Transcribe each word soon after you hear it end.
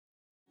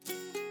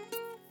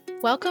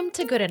Welcome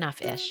to Good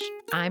Enough-ish.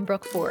 I'm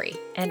Brooke Forey.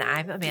 And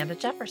I'm Amanda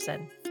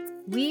Jefferson.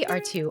 We are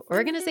two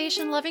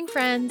organization-loving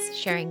friends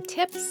sharing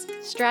tips,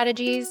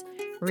 strategies,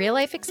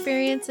 real-life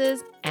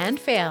experiences, and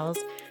fails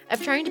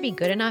of trying to be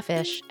good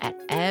enough-ish at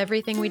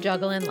everything we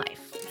juggle in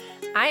life.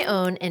 I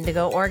own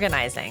Indigo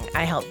Organizing.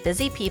 I help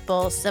busy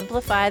people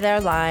simplify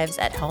their lives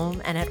at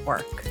home and at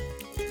work.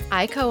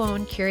 I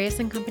co-own Curious &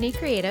 Company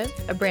Creative,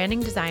 a branding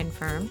design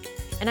firm,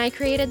 and I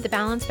created the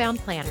Balance Bound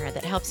Planner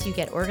that helps you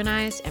get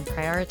organized and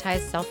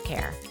prioritize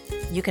self-care.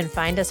 You can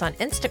find us on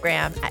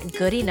Instagram at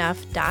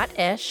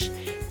goodenough.ish,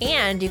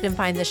 and you can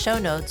find the show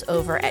notes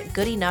over at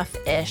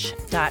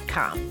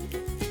goodenoughIsh.com.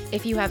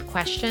 If you have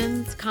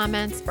questions,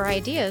 comments, or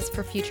ideas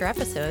for future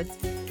episodes,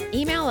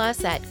 email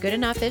us at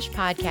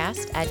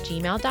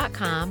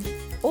goodenoughishpodcast@gmail.com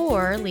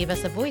or leave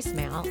us a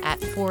voicemail at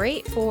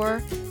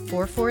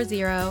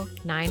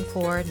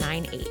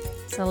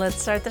 484-440-9498. So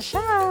let's start the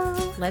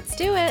show. Let's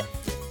do it.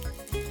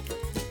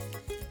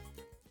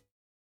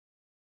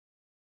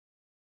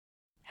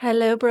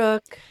 Hello,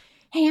 Brooke.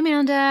 Hey,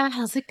 Amanda.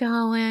 How's it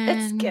going?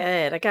 It's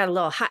good. I got a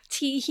little hot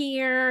tea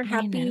here.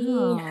 Happy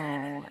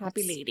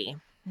Lady.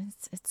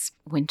 It's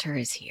winter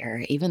is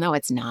here, even though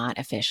it's not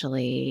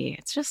officially.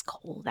 It's just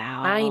cold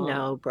out. I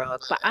know,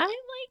 Brooke, but I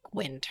like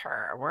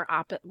winter.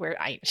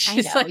 I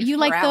know. You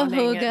like the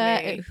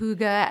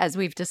hygge, as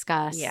we've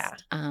discussed. Yeah.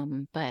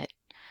 But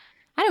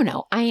I don't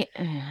know. I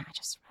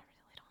just really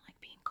don't like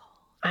being cold.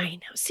 I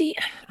know. See,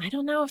 I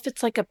don't know if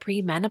it's like a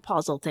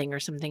premenopausal thing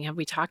or something. Have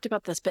we talked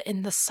about this? But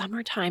in the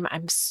summertime,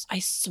 I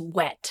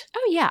sweat.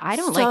 Oh yeah, I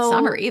don't like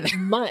summer either.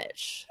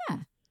 Much. Yeah.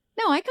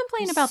 No, I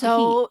complain about the heat.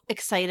 So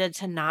excited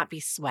to not be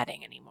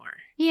sweating anymore.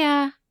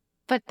 Yeah,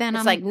 but then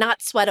it's like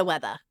not sweater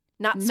weather,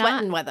 not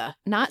sweating weather,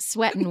 not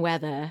sweating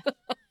weather.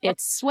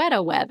 It's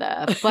sweater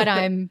weather, but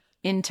I'm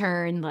in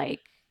turn like,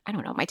 I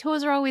don't know. My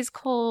toes are always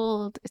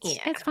cold.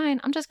 It's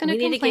fine. I'm just gonna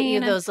complain. We need to get you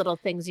those little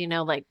things,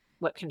 like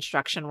what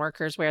construction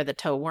workers wear, the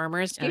toe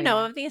warmers. Do you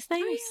know of these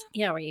things? Oh,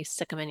 yeah, where you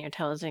stick them in your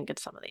toes and get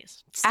some of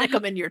these. Stick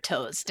them in your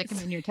toes. Stick them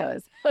in your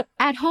toes.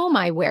 At home,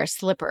 I wear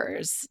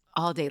slippers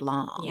all day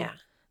long. Yeah.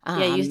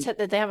 Yeah, you said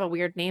that they have a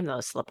weird name,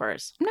 those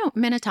slippers. No,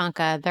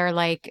 Minnetonka. They're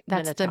like,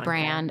 that's the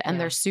brand, and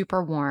they're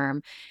super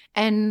warm.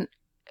 And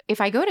if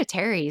I go to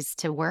Terry's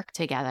to work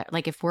together,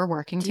 like if we're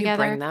working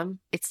together, you bring them?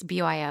 It's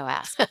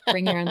BYOS.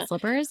 Bring your own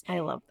slippers. I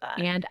love that.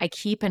 And I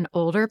keep an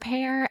older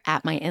pair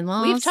at my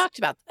in-laws. We've talked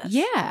about this.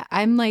 Yeah,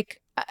 I'm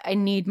like,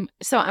 maybe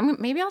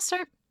I'll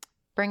start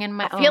bringing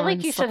my own. I feel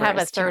like you should have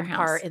a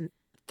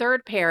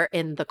third pair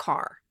in the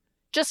car,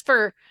 just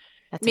for.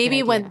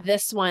 Maybe when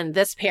this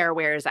pair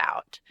wears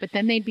out. But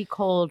then they'd be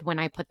cold when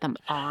I put them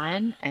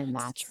on. And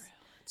that's true.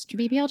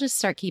 Maybe I'll just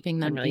start keeping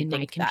them in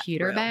my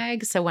computer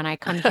bag. So when I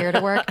come here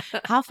to work,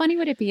 how funny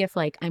would it be if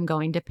I'm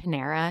going to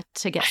Panera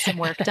to get some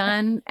work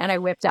done and I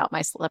whipped out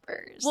my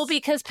slippers? Well,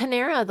 because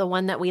Panera, the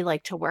one that we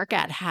like to work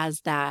at,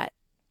 has that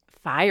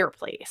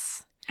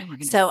fireplace.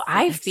 So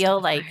I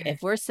feel like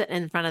if we're sitting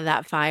in front of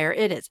that fire,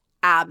 it is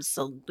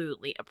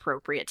absolutely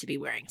appropriate to be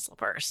wearing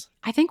slippers.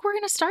 I think we're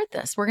going to start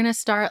this. We're going to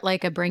start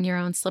like a bring your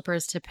own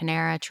slippers to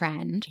Panera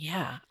trend.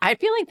 Yeah. I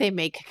feel like they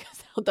make,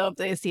 though,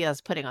 they see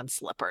us putting on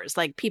slippers.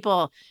 Like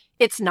people,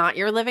 it's not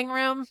your living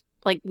room.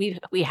 Like we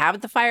have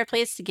the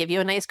fireplace to give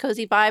you a nice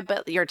cozy vibe,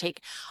 but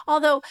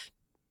although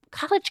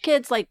college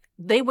kids,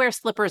 they wear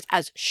slippers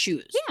as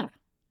shoes. Yeah.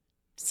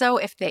 So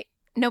if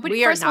no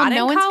one's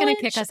going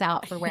to kick us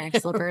out for wearing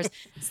slippers.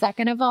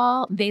 Second of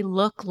all, they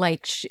look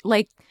like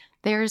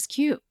there's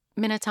cute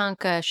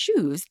Minnetonka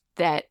shoes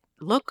that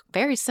look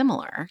very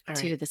similar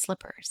to the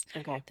slippers.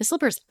 Okay. The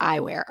slippers I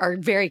wear are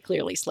very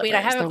clearly slippers. Wait,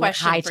 I have a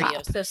question for you.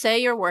 So say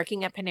you're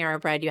working at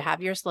Panera Bread, you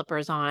have your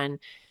slippers on,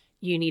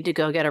 you need to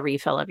go get a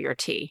refill of your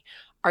tea.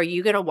 Are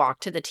you going to walk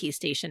to the tea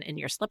station in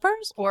your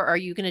slippers, or are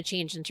you going to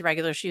change into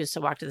regular shoes to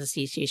walk to the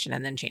tea station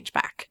and then change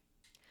back?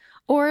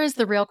 Or is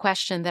the real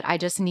question that I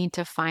just need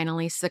to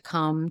finally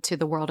succumb to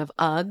the world of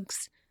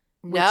Uggs?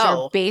 No. Which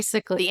are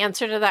basically, the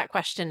answer to that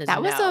question is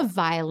that was a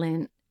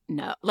violent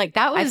no.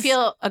 That was, I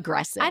feel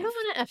aggressive. I don't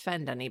want to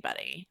offend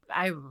anybody.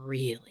 I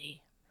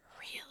really,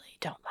 really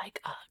don't like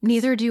Uggs.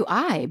 Neither do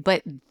I.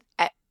 But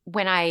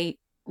when I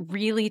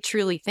really,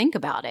 truly think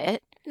about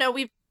it. No,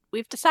 we've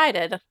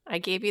decided. I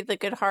gave you the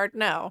good hard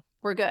no.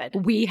 We're good.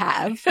 We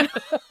have.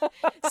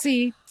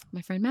 See,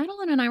 my friend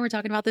Madeline and I were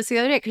talking about this the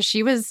other day because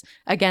she was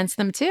against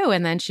them too.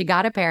 And then she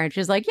got a pair and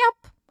she's like,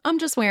 yep, I'm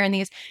just wearing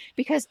these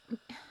because,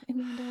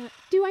 Amanda,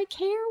 do I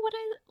care what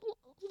I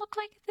look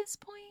like at this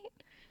point?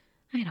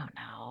 I don't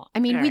know. I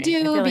mean, we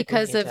do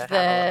because of the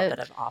a little bit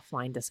of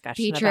offline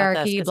discussion patriarchy,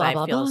 about this, blah,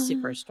 blah, I feel blah.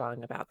 super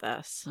strong about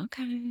this.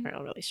 Okay. I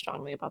feel really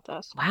strongly about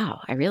this. Wow.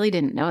 I really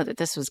didn't know that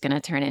this was going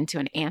to turn into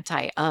an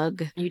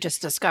anti-Ugg. You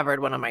just discovered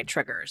one of my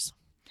triggers.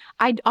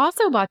 I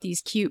also bought these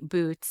cute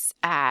boots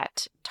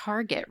at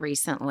Target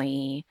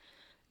recently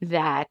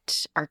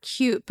that are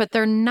cute, but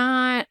they're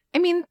not, I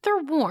mean, they're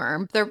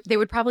warm. They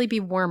would probably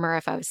be warmer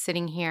if I was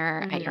sitting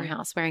here at your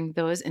house wearing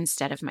those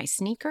instead of my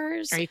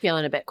sneakers. Are you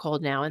feeling a bit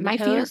cold now in the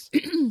toes?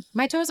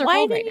 My toes are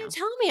cold right now. cold Why didn't you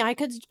tell me I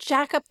could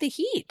jack up the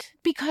heat?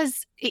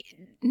 Because,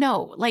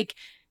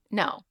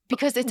 No,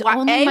 because it's Why,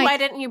 only A, my why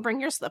didn't you bring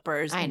your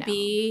slippers? I know.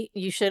 B,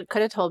 you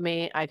could have told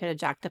me. I could have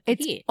jacked up the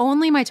it's heat.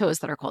 only my toes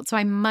that are cold. So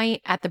I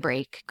might at the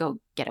break go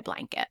get a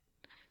blanket.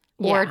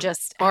 Or Yeah.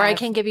 just Or I have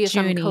can give you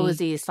some Junie-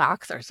 cozy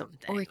socks or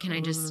something. Or can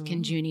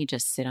Junie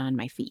just sit on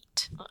my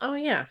feet? Oh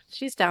yeah,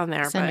 she's down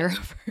there. Send but her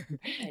over.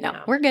 I No,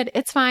 know. we're good.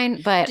 It's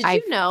fine. But Did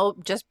you know,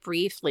 just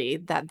briefly,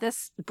 that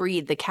this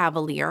breed, the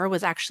Cavalier,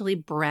 was actually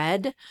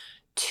bred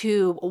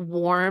to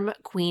warm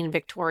Queen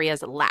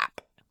Victoria's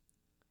lap?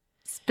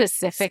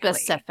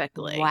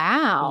 specifically.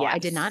 Wow. I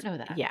did Yes. not know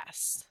that.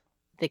 Yes.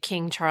 The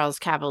King Charles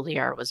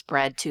Cavalier was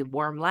bred to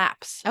warm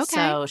laps. Okay.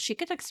 So she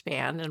could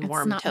expand and It's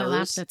warm not my lap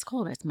toes. that's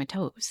cold. It's my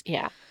toes.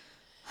 Yeah.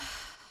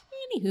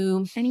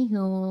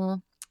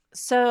 Anywho.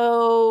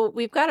 So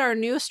we've got our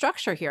new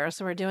structure here.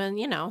 So we're doing,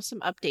 some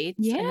updates,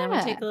 and then we'll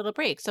Yeah. take a little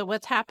break. So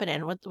what's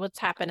happening? What's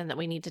happening that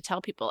we need to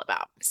tell people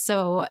about?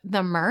 So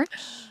the merch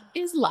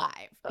is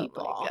live,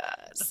 people. Oh my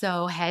God.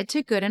 So head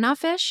to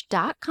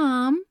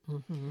goodenoughfish.com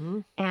Mm-hmm.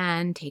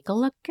 and take a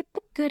look at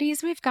the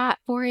goodies we've got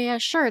for you.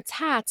 Shirts,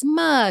 hats,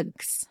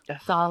 mugs. Ugh.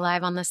 It's all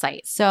live on the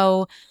site.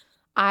 So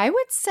I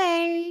would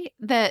say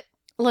that,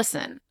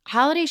 listen,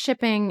 holiday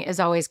shipping is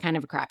always kind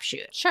of a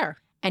crapshoot. Sure.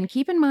 And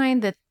keep in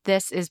mind that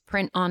this is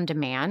print on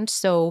demand.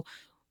 So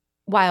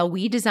while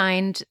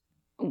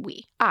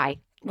I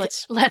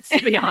Let's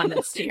be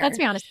honest here. let's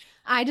be honest,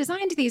 I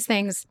designed these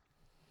things.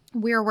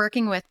 We're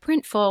working with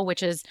Printful,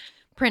 which is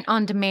print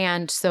on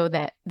demand, so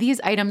that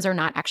these items are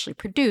not actually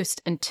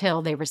produced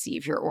until they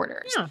receive your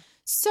orders. Yeah.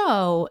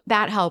 So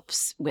that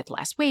helps with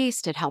less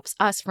waste. It helps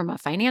us from a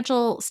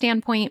financial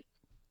standpoint.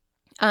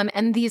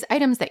 And these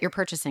items that you're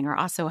purchasing are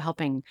also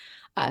helping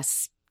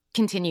us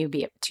continue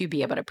to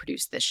be able to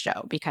produce this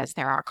show, because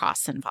there are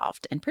costs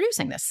involved in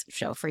producing this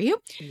show for you.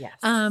 Yes.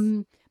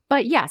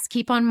 But yes,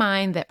 keep on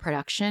mind that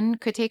production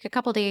could take a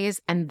couple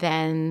days and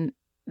then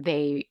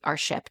they are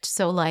shipped.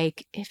 So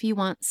like if you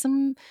want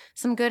some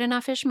Good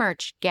Enough Fish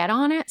merch, get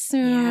on it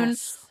soon.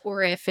 Yes.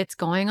 Or if it's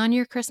going on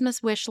your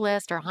Christmas wish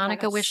list or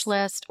Hanukkah Yes. wish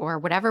list or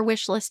whatever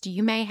wish list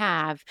you may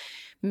have,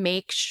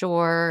 make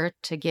sure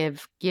to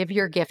give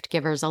your gift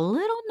givers a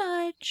little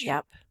nudge.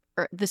 Yep.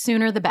 Or the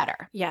sooner the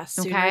better. Yes.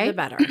 Sooner Okay. the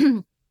better.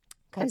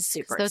 That's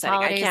super those exciting.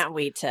 I holidays can't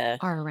wait to.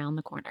 are around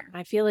the corner.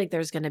 I feel like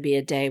there's going to be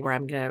a day where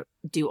I'm going to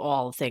do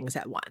all things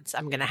at once.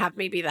 I'm going to have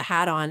maybe the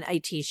hat on, a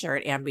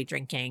t-shirt, and be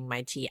drinking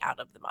my tea out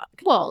of the mug.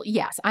 Well,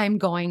 yes, I'm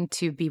going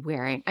to be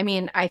wearing. I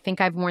mean, I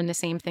think I've worn the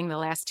same thing the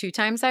last 2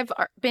 times I've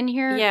been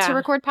here Yeah. to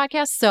record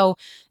podcasts. So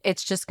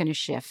it's just going to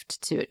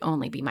shift to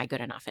only be my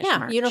Good Enough Fish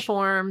merch.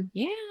 Uniform.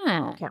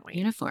 Yeah. Can't wait.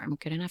 Uniform.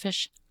 Good Enough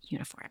Fish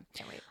uniform.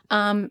 Can't wait.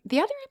 The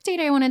other update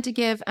I wanted to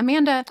give,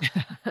 Amanda,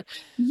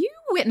 you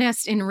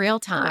witnessed in real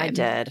time. I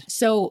did.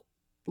 So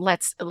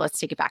let's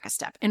take it back a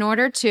step. In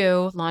order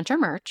to launch our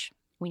merch,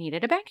 we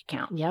needed a bank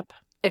account. Yep.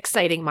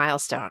 Exciting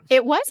milestone.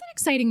 It was an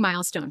exciting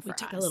milestone for We us.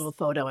 took a little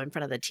photo in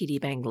front of the TD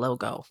Bank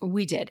logo.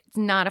 We did. It's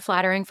not a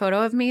flattering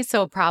photo of me,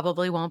 so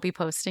probably won't be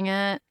posting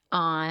it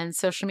on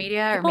social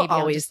media, or People maybe I'll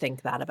always just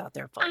think that about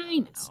their photos. I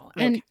know.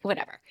 Okay. And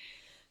whatever.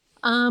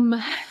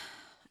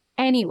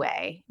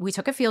 Anyway, we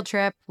took a field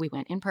trip. We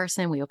went in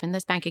person. We opened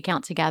this bank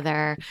account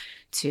together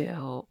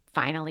to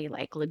finally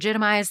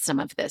legitimize some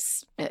of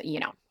this,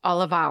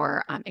 all of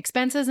our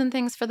expenses and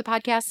things for the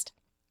podcast.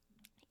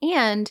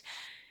 And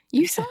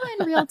you saw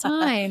in real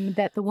time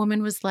that the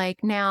woman was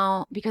like,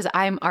 now, because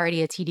I'm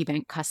already a TD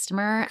Bank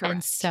customer. And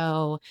Correct.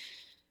 so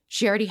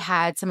she already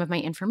had some of my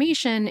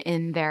information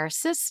in their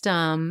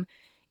system.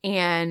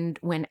 And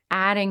when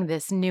adding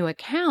this new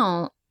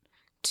account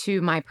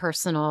to my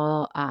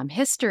personal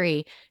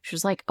history, she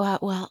was like,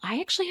 well, I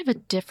actually have a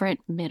different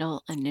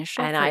middle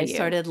initial. And for I you."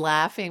 started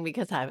laughing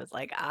because I was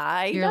like,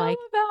 You're know like,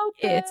 about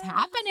this. It's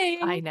happening.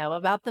 I know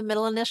about the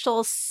middle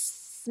initial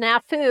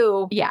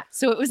snafu. Yeah.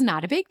 So it was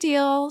not a big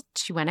deal.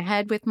 She went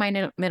ahead with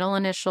my middle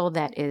initial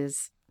that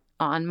is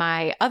on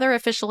my other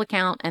official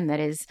account and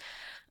that is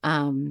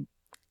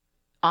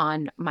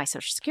on my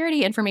Social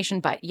Security information.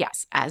 But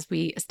yes, as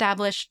we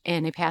established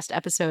in a past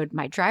episode,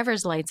 my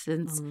driver's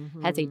license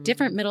has a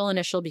different middle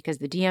initial because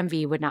the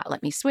DMV would not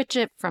let me switch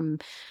it from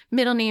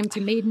middle name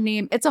to maiden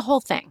name. It's a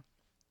whole thing.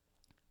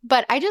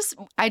 But I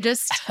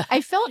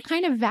felt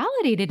kind of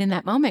validated in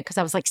that moment because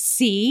I was like,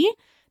 see,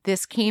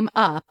 this came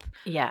up,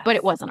 Yeah. but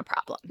it wasn't a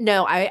problem.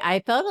 No,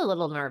 I felt a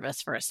little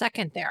nervous for a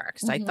second there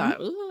because Mhm. I thought,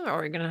 ooh,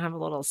 are we going to have a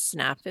little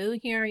snafu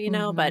here,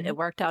 but it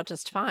worked out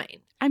just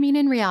fine. I mean,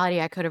 in reality,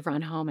 I could have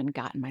run home and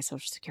gotten my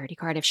Social Security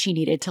card if she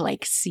needed to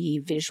see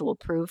visual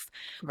proof.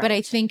 But I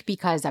Right. think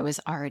because I was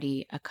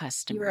already a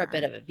customer. You were a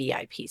bit of a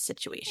VIP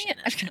situation.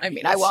 Yeah. I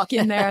mean, I walk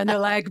in there and they're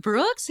like,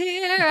 Brooke's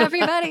here,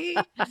 everybody.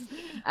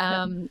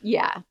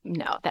 Yeah,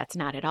 no, that's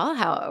not at all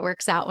how it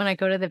works out when I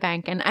go to the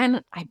bank. And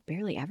I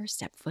barely ever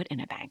step foot in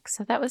a bank.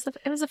 So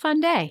it was a fun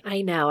day.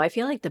 I know. I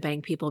feel like the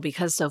bank people,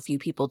 because so few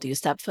people do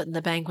step foot in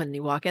the bank when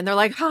you walk in, they're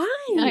like, hi.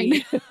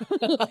 I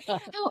know.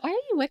 How are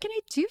you? What can I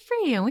do for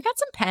you? And we got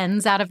some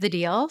pens out of the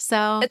deal.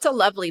 So It's a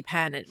lovely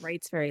pen. It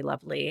writes very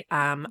lovely.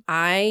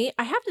 I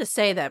have to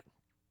say that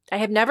I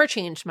have never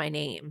changed my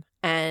name.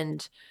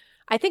 And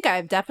I think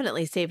I've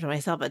definitely saved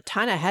myself a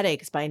ton of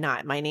headaches by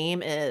not. My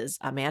name is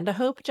Amanda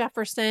Hope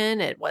Jefferson.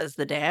 It was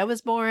the day I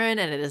was born,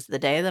 and it is the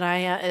day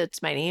that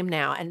it's my name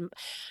now. And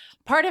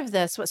part of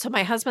this was, so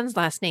my husband's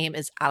last name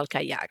is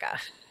Alcayaga.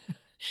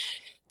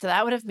 So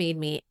that would have made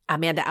me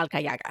Amanda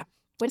Alcayaga,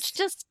 which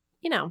just,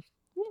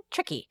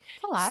 tricky.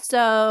 A lot.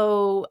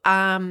 So,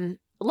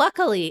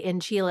 luckily in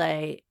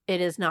Chile, it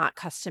is not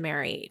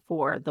customary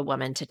for the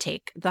woman to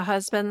take the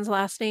husband's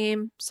last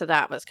name. So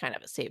that was kind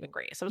of a saving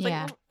grace. I was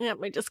like, yeah,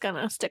 we're just going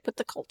to stick with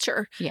the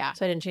culture. Yeah.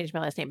 So I didn't change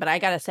my last name. But I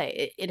got to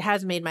say, it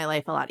has made my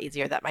life a lot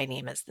easier that my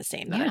name is the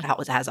same that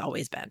it has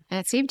always been. And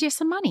it saved you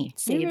some money.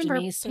 Saved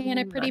me some paying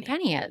a pretty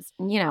money. penny is,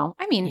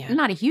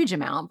 not a huge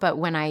amount, but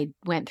when I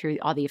went through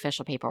all the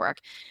official paperwork,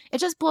 it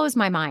just blows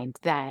my mind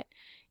that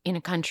in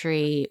a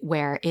country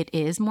where it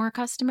is more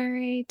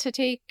customary to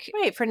take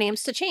for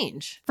names to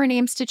change,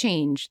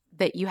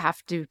 that you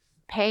have to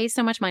pay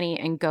so much money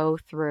and go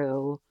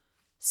through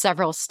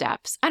several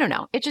steps. I don't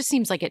know. It just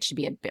seems like it should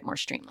be a bit more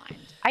streamlined.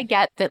 I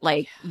get that,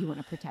 you want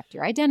to protect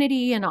your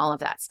identity and all of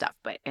that stuff,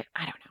 but I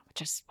don't know.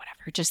 Just whatever.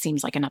 It just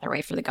seems like another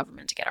way for the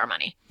government to get our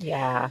money.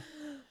 Yeah.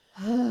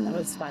 That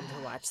was fun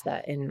to watch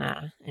that in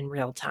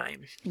real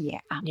time. Yeah.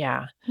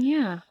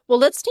 Yeah. Well,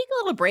 let's take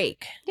a little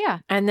break. Yeah.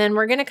 And then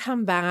we're going to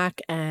come back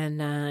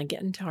and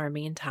get into our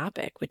main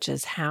topic, which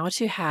is how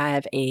to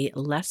have a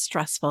less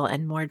stressful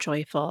and more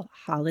joyful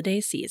holiday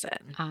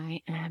season.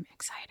 I am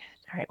excited.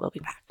 All right, we'll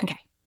be back. Okay.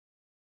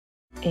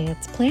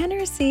 It's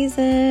planner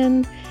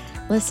season.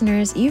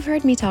 Listeners, you've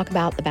heard me talk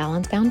about the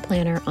Balance Bound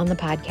Planner on the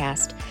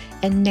podcast,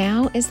 and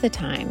now is the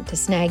time to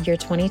snag your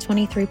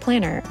 2023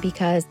 planner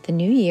because the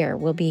new year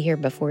will be here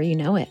before you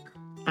know it.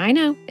 I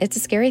know, it's a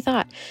scary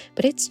thought,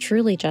 but it's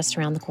truly just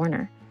around the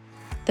corner.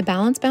 The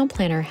Balance Bound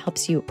Planner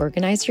helps you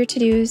organize your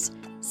to-dos,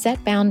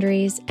 set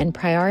boundaries, and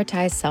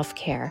prioritize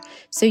self-care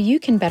so you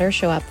can better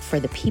show up for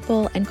the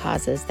people and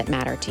causes that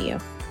matter to you.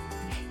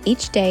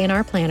 Each day in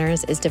our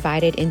planners is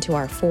divided into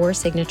our 4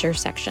 signature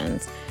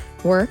sections: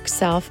 work,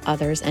 self,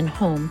 others, and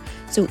home,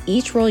 so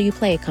each role you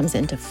play comes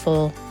into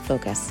full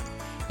focus.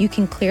 You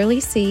can clearly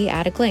see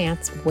at a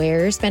glance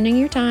where you're spending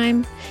your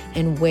time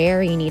and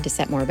where you need to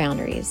set more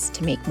boundaries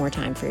to make more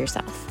time for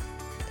yourself.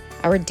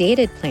 Our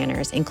dated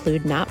planners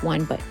include not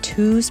 1 but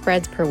 2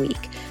 spreads per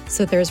week,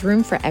 so there's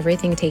room for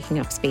everything taking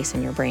up space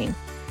in your brain.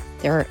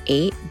 There are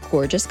 8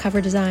 gorgeous cover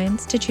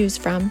designs to choose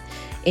from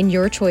in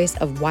your choice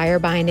of wire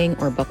binding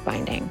or book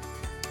binding.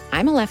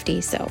 I'm a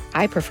lefty, so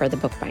I prefer the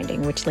book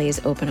binding, which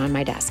lays open on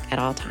my desk at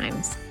all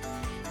times.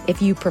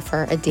 If you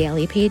prefer a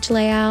daily page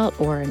layout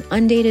or an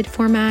undated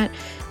format,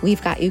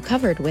 we've got you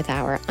covered with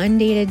our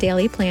undated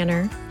daily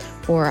planner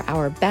or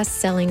our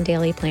best-selling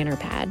daily planner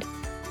pad.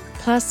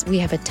 Plus, we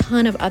have a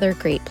ton of other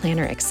great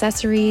planner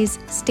accessories,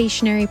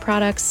 stationery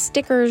products,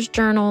 stickers,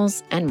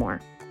 journals, and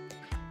more.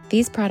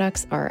 These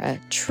products are a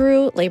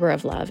true labor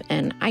of love,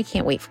 and I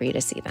can't wait for you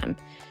to see them.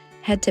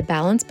 Head to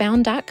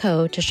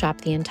balancebound.co to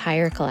shop the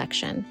entire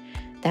collection.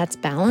 That's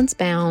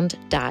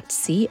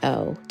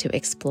balancebound.co to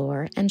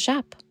explore and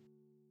shop.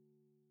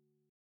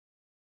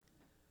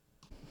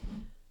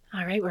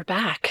 All right, we're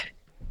back.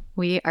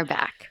 We are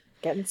back.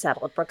 Getting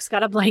settled. Brooke's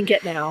got a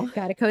blanket now.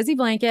 Got a cozy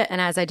blanket.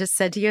 And as I just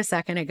said to you a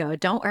second ago,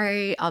 don't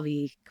worry, I'll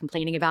be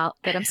complaining about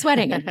that I'm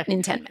sweating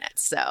in 10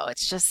 minutes. So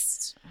it's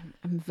just,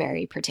 I'm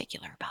very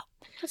particular about.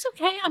 It's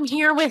okay. I'm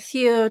here with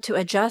you to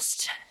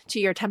adjust to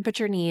your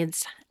temperature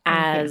needs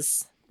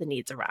as the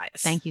needs arise.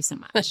 Thank you so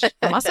much.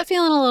 I'm also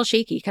feeling a little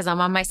shaky because I'm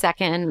on my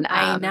second.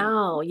 I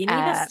know. You need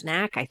a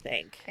snack, I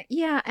think.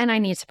 Yeah. And I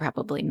need to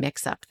probably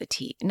mix up the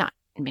tea. Not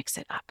mix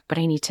it up, but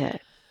I need to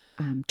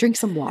drink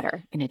some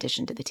water in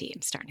addition to the tea.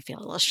 I'm starting to feel a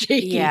little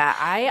shaky. Yeah,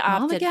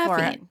 I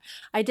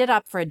did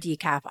opt for a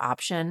decaf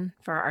option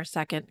for our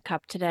second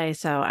cup today,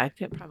 so I'm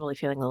probably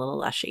feeling a little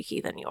less shaky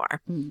than you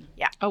are.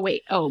 Yeah. Oh,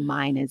 wait. Oh,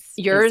 mine is.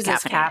 Yours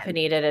is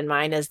caffeinated and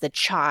mine is the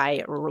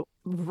chai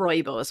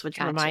rooibos, which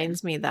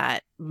reminds me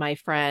that my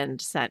friend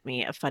sent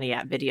me a funny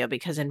app video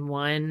because in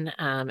one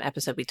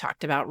episode we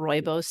talked about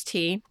rooibos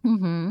tea.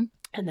 Mm-hmm.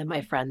 And then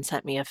my friend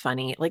sent me a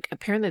funny,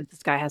 apparently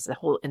this guy has a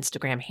whole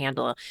Instagram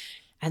handle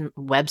and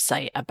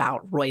website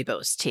about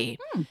rooibos tea.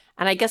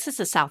 And I guess it's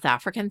a South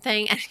African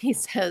thing. And he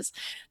says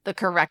the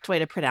correct way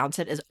to pronounce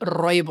it is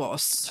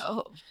rooibos.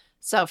 Oh.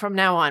 So from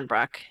now on,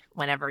 Brooke,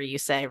 whenever you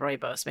say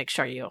rooibos, make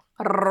sure you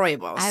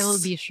rooibos. I will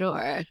be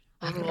sure.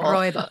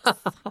 Rooibos.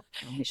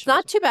 It's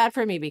not too bad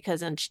for me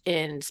because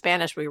in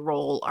Spanish, we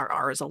roll our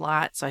R's a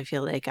lot. So I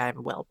feel like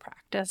I'm well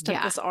practiced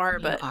at this R,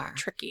 but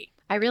tricky.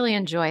 I really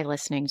enjoy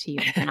listening to you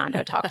and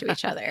Fernando talk to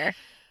each other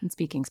and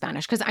speaking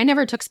Spanish because I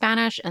never took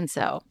Spanish. And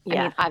so, I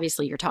mean,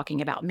 obviously you're talking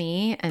about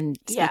me and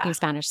speaking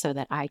Spanish so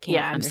that I can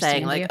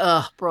understand I'm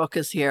saying Brooke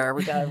is here.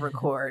 We got to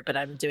record, but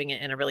I'm doing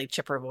it in a really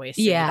chipper voice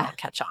so you don't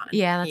catch on.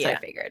 Yeah, that's what I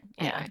figured.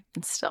 Anyway,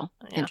 it's still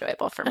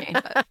enjoyable for me.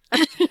 But.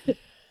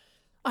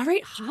 All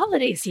right,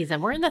 holiday season.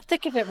 We're in the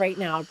thick of it right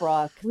now,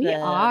 Brooke. We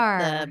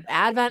are. The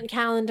advent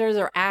calendars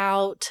are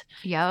out.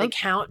 Yep. The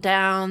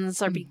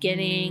countdowns are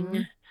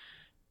beginning.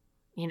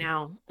 You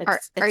know, Are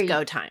it's you-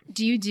 go time.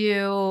 Do you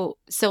do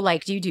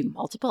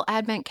multiple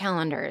advent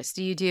calendars?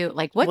 Do you do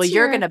like what's Well,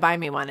 you're your- going to buy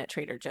me one at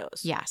Trader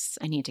Joe's. Yes,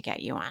 I need to get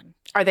you one.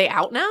 Are they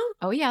out now?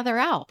 Oh yeah, they're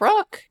out.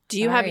 Brooke, do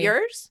you have Sorry.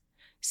 yours?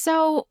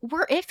 So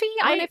we're iffy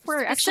on if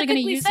we're actually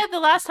going to use. said the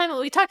last time that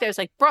we talked, I was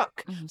like,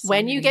 Brooke, I'm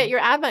when you sorry. get your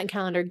advent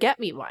calendar, get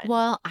me one.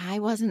 Well, I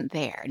wasn't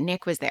there.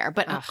 Nick was there,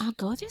 but Ugh. I'll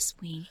go this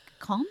week.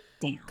 Calm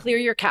down. Clear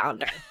your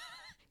calendar.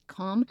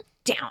 Calm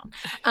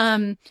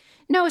down.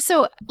 No,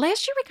 so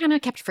last year we kind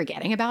of kept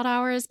forgetting about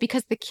ours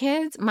because the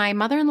kids, my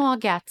mother-in-law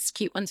gets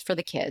cute ones for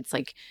the kids.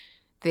 Like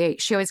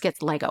she always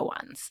gets Lego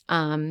ones.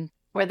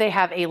 Where they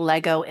have a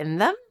Lego in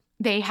them?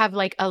 They have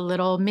like a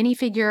little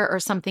minifigure or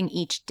something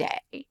each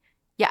day.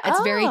 Yeah,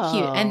 it's very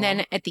cute. And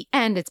then at the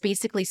end, it's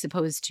basically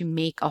supposed to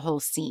make a whole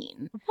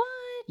scene. What?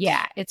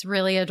 Yeah, it's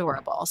really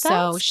adorable. So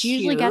That's she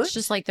usually gets cute.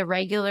 just like the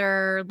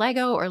regular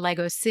Lego or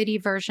Lego City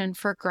version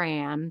for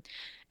Graham,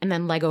 and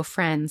then Lego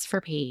Friends for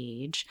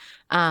Paige.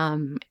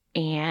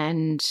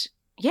 And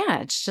yeah,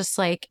 it's just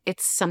like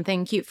it's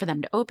something cute for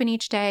them to open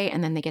each day,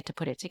 and then they get to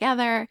put it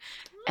together.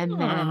 And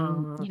then,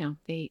 Oh. you know,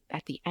 they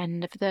at the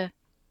end of the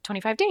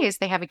 25 days,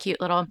 they have a cute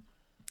little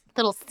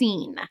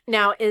scene.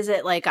 Now, is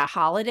it like a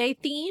holiday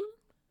theme?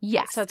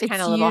 Yes. So it's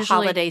kind of a little usually-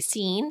 holiday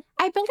scene.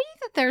 I believe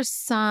that there's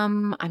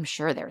some, I'm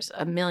sure there's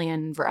a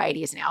million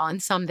varieties now,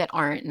 and some that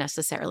aren't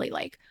necessarily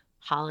like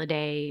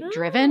holiday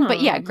driven.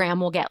 But yeah, Oh. Graham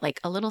will get like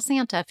a little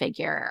Santa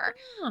figure.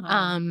 So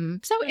I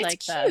it's like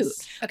cute.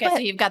 this. Okay, so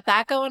But- you've got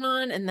that going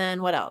on, and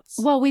then what else?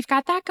 Well, we've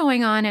got that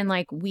going on, and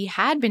like we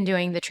had been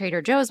doing the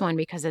Trader Joe's one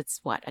because it's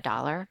what,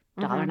 $1,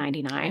 Mhm.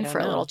 $1.99 I don't for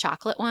a know. little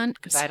chocolate one.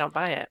 Because I don't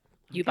buy it.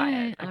 You buy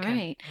it. Okay, all Okay.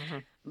 right.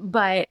 Mhm.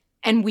 But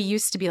and we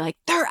used to be like,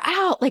 they're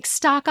out, like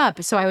stock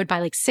up. So I would buy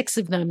like 6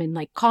 of them and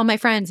like call my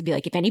friends and be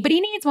like, if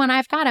anybody needs one,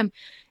 I've got them.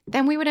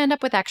 Then we would end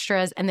up with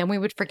extras, and then we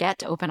would forget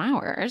to open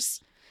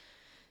ours.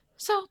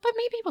 So, but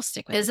maybe we'll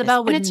stick with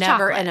Isabel this. And would it's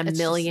never chocolate. in a It's just-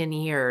 million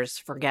years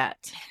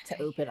forget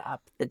to open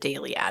up the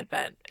daily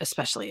advent,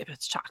 especially if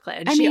it's chocolate.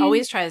 And I she mean-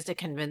 always tries to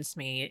convince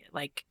me,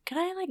 like, can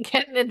I like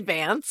get an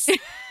advance?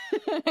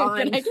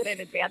 Can I get in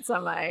advance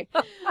on my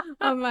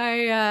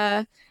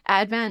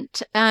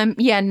Advent?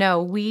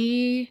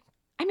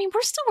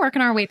 We're still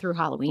working our way through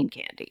Halloween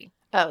candy.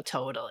 Oh,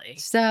 totally.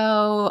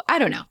 So I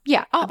don't know.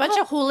 Yeah, A bunch of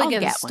I'll hooligans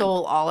get one.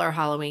 stole all our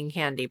Halloween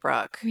candy,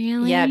 Brooke.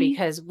 Really? Yeah,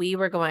 because we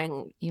were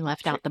going. you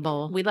left out the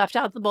bowl. We left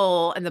out the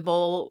bowl, and the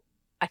bowl.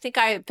 I think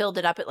I filled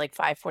it up at like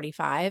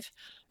 5:45,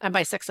 and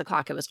by 6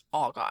 o'clock it was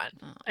all gone.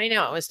 Oh, I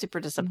know, it was super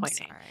I'm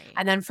disappointing. sorry.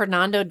 And then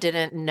Fernando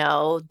didn't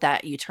know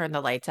that you turn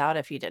the lights out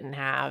if you didn't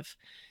have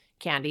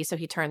candy, so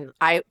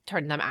I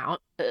turned them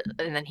out,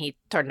 and then he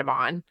turned them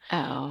on,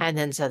 Oh. and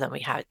then so then we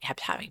kept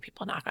having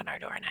people knock on our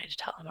door, and I had to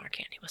tell them our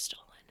candy was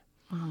stolen.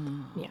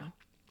 Oh. Yeah.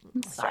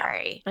 I'm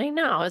sorry. I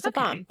know, it's a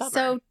Okay, bummer.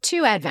 so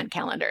 2 advent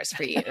calendars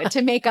for you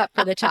to make up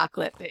for the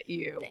chocolate that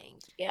you thank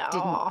you.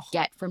 didn't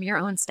get from your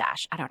own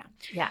stash. I don't know.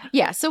 Yeah.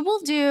 Yeah, so we'll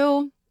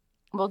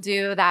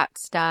do that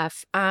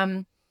stuff.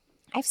 I've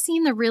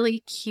seen the really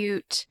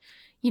cute,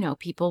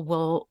 people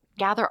will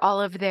gather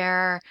all of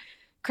their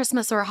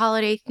Christmas or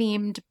holiday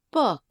themed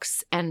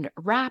books and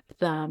wrap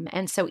them.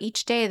 And so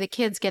each day the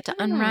kids get to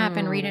unwrap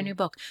and read a new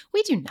book.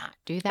 We do not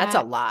do that. That's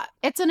a lot.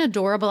 It's an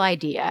adorable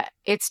idea.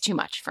 It's too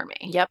much for me.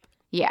 Yep.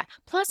 Yeah.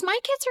 Plus, my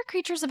kids are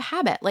creatures of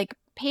habit. Like,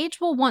 Paige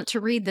will want to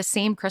read the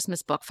same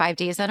Christmas book 5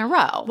 days in a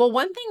row. Well,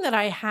 one thing that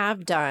I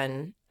have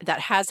done that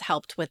has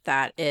helped with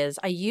that is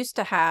I used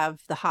to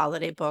have the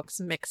holiday books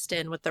mixed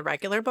in with the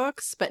regular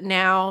books, but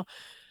now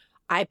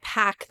I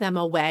pack them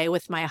away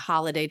with my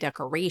holiday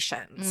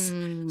decorations.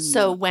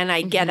 So when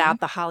I get Mhm. out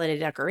the holiday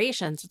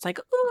decorations, it's like,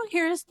 oh,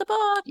 here's the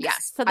book.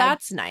 Yes, So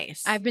that's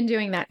nice. I've been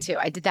doing that too.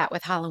 I did that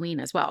with Halloween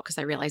as well because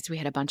I realized we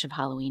had a bunch of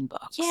Halloween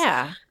books.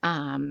 yeah.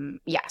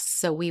 Yes.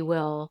 So we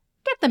will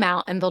get them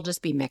out and they'll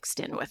just be mixed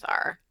in with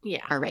our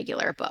Yeah.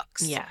 regular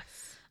books.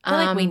 Yes. I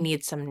feel like we Um,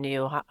 need some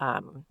new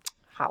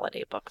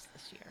holiday books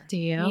this year. Do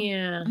you?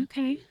 Yeah.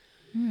 Okay.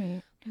 All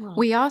right. Well,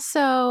 We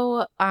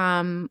also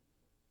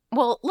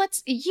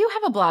you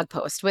have a blog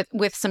post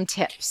with some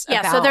tips.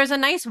 Yeah, so about- there's a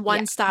nice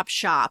one-stop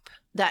shop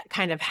that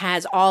kind of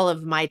has all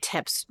of my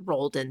tips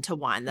rolled into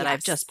one that I've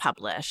Yes. just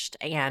published,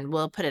 and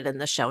we'll put it in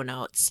the show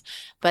notes.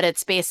 But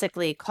it's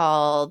basically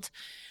called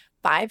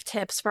 5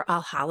 Tips for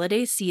a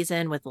Holiday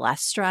Season with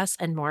Less Stress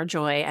and More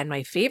Joy. And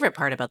my favorite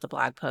part about the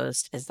blog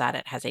post is that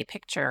it has a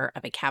picture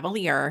of a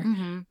Cavalier,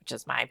 Mhm. which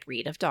is my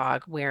breed of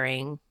dog,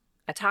 wearing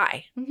a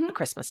tie, Mhm. a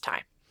Christmas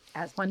tie,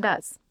 As one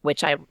does.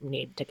 which I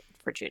need to get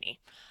for Junie.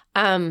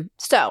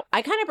 So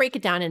I kind of break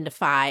it down into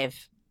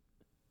 5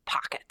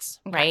 pockets,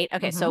 right?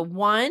 Okay, so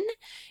one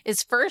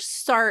is first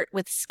start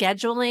with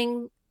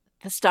scheduling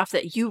the stuff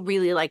that you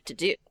really like to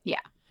do. Yeah.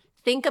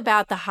 Think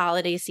about the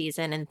holiday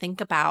season and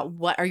think about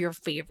what are your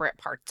favorite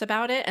parts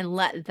about it and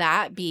let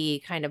that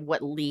be kind of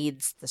what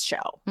leads the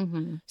show.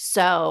 Mm-hmm.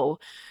 So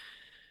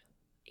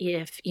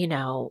if,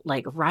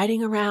 like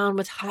riding around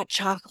with hot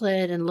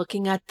chocolate and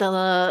looking at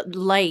the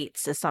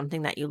lights is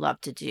something that you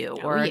love to do,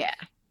 or yeah.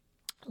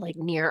 like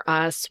near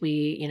us,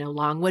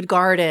 Longwood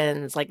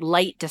Gardens, like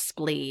light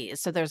displays.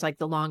 So there's like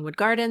the Longwood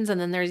Gardens,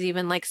 and then there's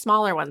even like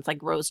smaller ones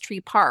like Rose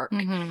Tree Park,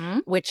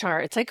 which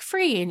it's like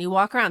free and you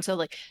walk around. So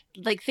like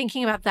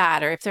thinking about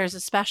that, or if there's a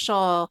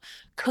special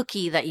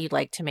cookie that you'd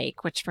like to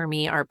make, which for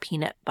me are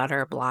peanut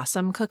butter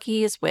blossom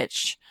cookies,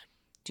 which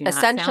Do not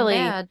sound essentially,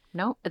 bad.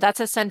 Nope. that's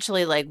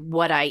essentially like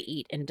what I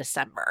eat in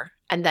December,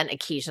 and then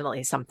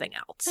occasionally something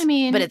else. I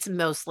mean, but it's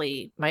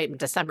mostly my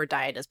December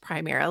diet is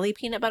primarily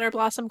peanut butter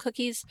blossom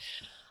cookies.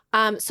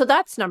 So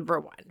that's number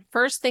one.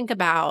 First, think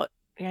about.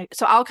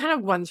 So I'll kind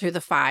of run through the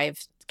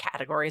 5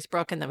 categories,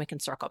 Brooke, and then we can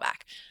circle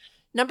back.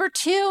 Number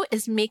 2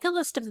 is make a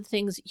list of the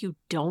things you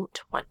don't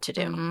want to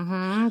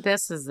do.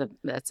 That's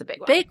a big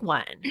one. Big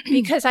one,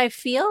 because I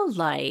feel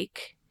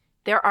like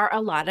there are a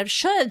lot of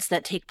shoulds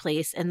that take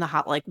place in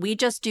the like we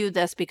just do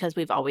this because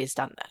we've always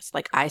done this.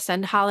 Like I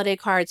send holiday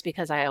cards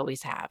because I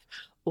always have,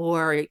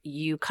 or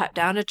you cut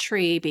down a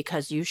tree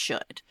because you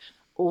should,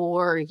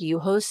 or you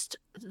host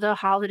the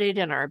holiday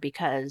dinner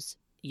because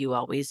you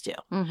always do.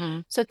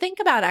 So think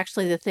about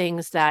actually the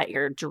things that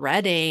you're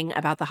dreading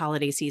about the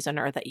holiday season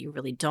or that you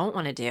really don't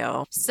want to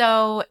do.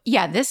 So,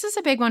 yeah, this is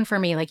a big one for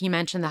me. Like you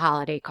mentioned, the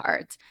holiday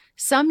cards.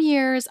 Some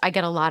years I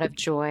get a lot of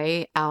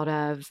joy out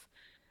of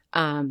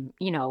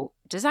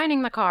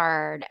designing the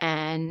card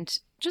and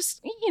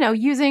just,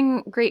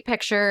 using great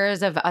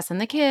pictures of us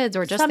and the kids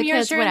or just Some the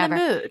years kids, you're whatever. in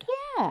the mood.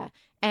 Yeah.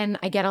 And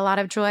I get a lot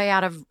of joy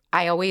out of,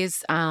 I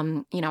always,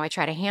 I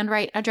try to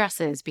handwrite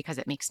addresses because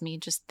it makes me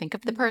just think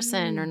of the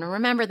person or to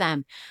remember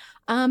them.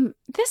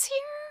 This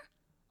year,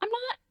 I'm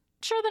not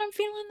sure that I'm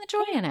feeling the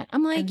joy in it.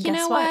 I'm like, And you guess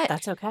know what?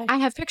 That's okay. I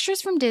have pictures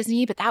from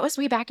Disney, but that was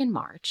way back in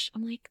March.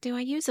 I'm like, do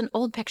I use an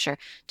old picture?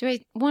 Do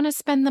I want to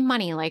spend the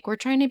money? Like, we're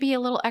trying to be a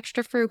little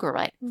extra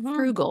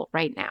frugal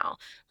right now.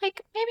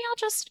 Like, maybe I'll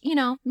just,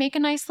 make a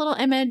nice little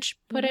image,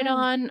 put it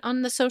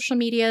on the social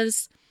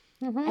medias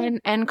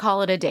and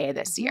call it a day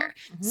this year.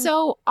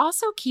 So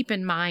also keep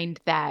in mind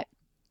that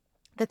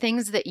the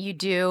things that you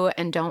do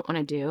and don't want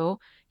to do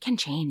can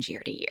change year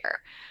to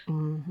year.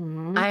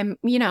 I'm,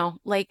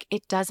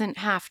 it doesn't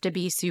have to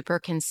be super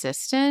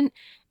consistent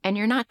and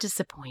you're not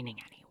disappointing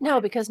anyone.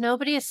 No, because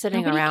nobody is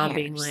sitting Nobody around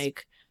cares. being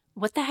like,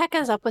 what the heck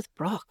is up with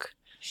Brooke?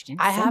 She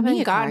didn't I send me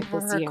haven't a gotten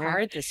card her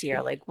card this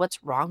year. Like,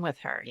 what's wrong with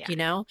her?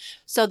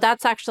 So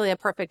that's actually a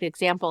perfect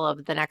example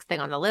of the next thing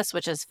on the list,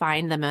 which is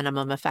find the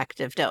minimum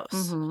effective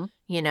dose,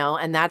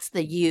 and that's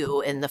the you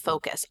in the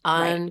focus,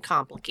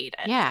 uncomplicated.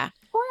 Yeah.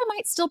 Or I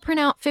might still print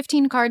out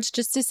 15 cards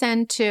just to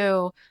send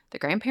to the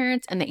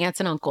grandparents and the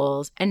aunts and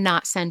uncles and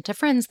not send to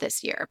friends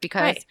this year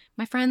because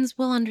my friends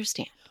will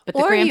understand. But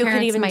the Or you could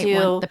grandparents even might do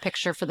want the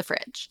picture for the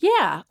fridge.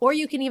 Yeah. Or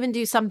you can even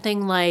do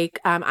something like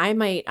I'm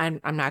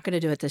not going to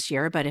do it this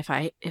year, but if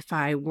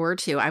I were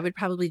to, I would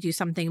probably do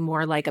something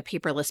more like a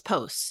paperless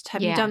post.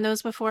 Have you done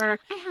those before?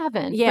 I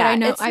haven't. Yeah, but I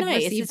know it's I've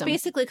nice. received It's them.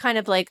 basically kind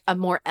of like a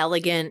more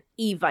elegant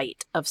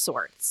Evite of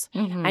sorts.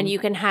 And you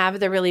can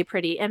have the really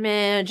pretty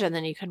image and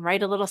then you can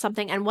write a little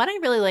something. And what I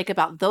really like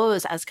about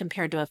those as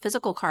compared to a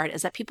physical card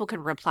is that people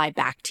can reply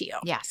back to you.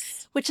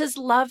 Yes. Which is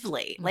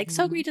lovely. Like,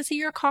 so great to see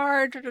your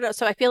card.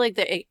 So I feel like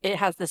that it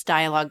has this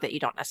dialogue that you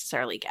don't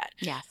necessarily get.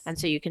 Yes. And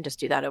so you can just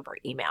do that over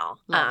email.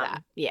 Love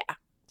that. Yeah.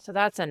 So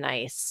that's a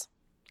nice,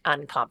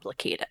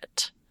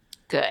 uncomplicated.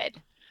 Good.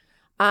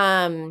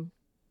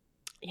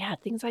 Yeah,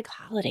 things like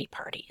holiday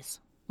parties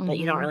that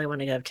you don't really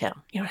want to go to.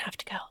 You don't have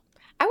to go.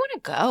 I want to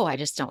go. I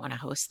just don't want to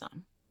host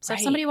them. So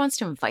if somebody wants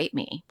to invite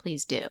me,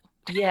 please do.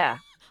 Yeah.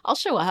 I'll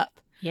show up.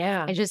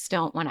 Yeah. I just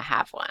don't want to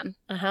have one.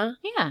 Uh-huh.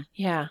 Yeah.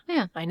 Yeah.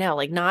 Yeah. I know.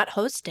 Like not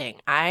hosting.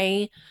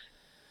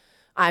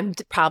 I'm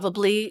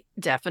probably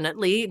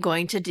definitely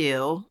going to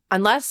do,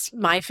 unless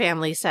my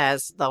family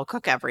says they'll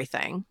cook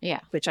everything. Yeah.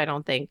 Which I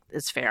don't think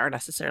is fair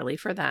necessarily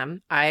for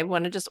them. I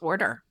want to just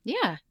order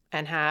Yeah.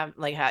 and have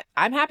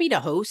I'm happy to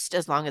host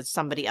as long as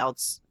somebody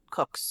else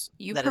cooks.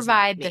 You that is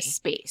provide not the me.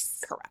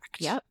 space. Correct.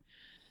 Yep.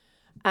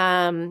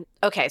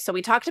 Okay, so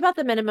we talked about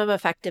the minimum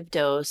effective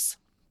dose.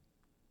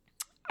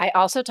 I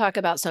also talk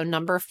about, so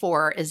number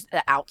 4 is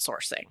the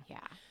outsourcing. Yeah.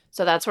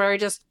 So that's where I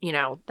just,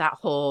 that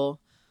whole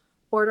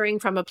ordering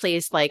from a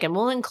place like, and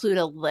we'll include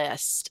a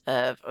list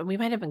of, we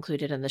might have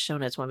included in the show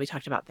notes when we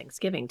talked about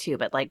Thanksgiving too,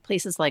 but like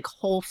places like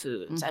Whole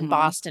Foods and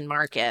Boston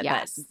Market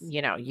that,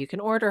 you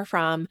can order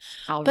from.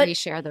 I'll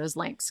reshare those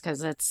links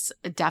because it's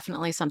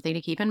definitely something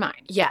to keep in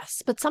mind.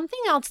 Yes. But something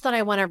else that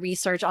I want to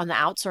research on the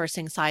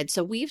outsourcing side.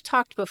 So we've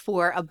talked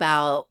before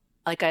about,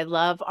 like, I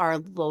love our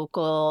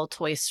local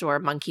toy store,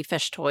 Monkey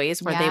Fish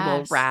Toys, where they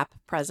will wrap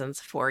presents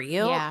for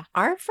you. Yeah.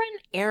 Our friend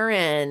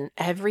Erin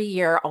every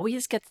year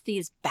always gets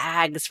these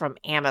bags from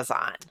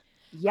Amazon.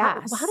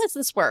 Yes. How does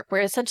this work?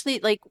 Where essentially,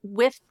 like,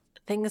 with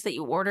things that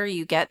you order,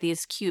 you get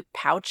these cute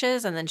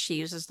pouches and then she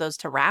uses those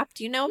to wrap.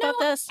 Do you know about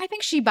this? I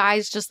think she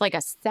buys just like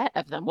a set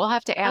of them. We'll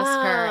have to ask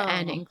her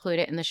and include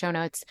it in the show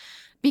notes.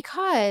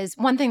 Because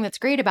one thing that's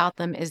great about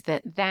them is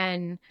that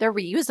then they're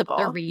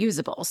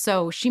reusable.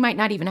 So she might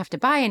not even have to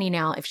buy any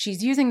now. If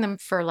she's using them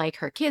for like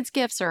her kids'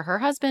 gifts or her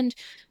husband,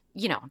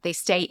 they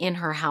stay in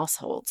her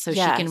household so she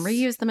Yes. can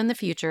reuse them in the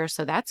future.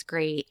 So that's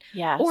great.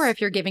 Yes. Or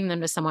if you're giving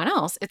them to someone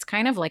else, it's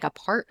kind of like a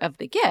part of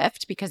the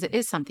gift because it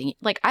is something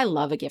like I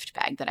love a gift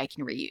bag that I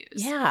can reuse.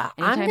 Yeah.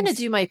 I'm going to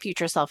do my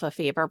future self a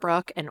favor,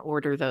 Brooke, and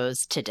order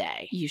those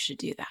today. You should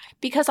do that.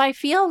 Because I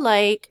feel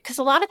like, because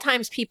a lot of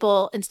times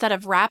people, instead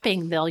of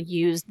wrapping, they'll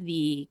use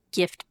the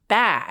gift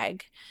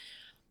bag,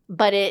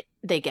 but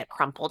they get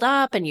crumpled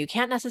up and you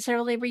can't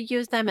necessarily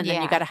reuse them. And then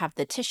you Yeah. got to have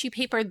the tissue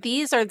paper.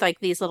 These are like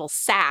these little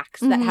sacks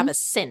that have a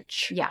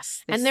cinch.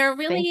 Yes. And they're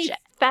really cinch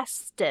it.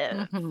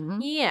 festive. Mhm.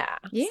 Yeah.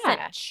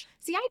 Yeah. Cinch.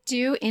 See, I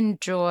do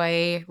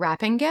enjoy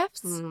wrapping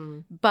gifts,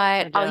 I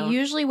but I'll don't.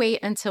 usually wait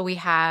until we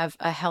have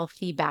a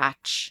healthy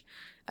batch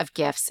of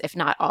gifts, if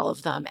not all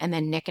of them. And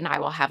then Nick and I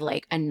will have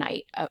like a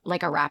night,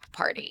 like a wrap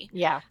party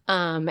Yeah.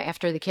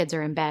 after the kids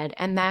are in bed.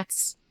 And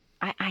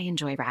I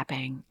enjoy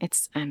wrapping.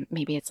 It's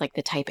maybe it's like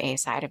the type A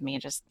side of me,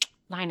 just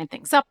lining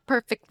things up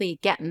perfectly,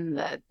 getting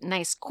the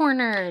nice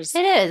corners.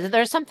 It is.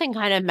 There's something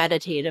kind of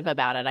meditative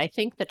about it. I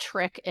think the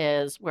trick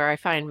is where I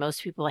find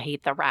most people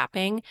hate the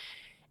wrapping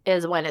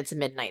is when it's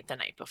midnight the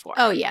night before.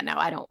 Oh yeah, no,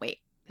 I don't wait.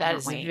 That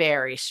is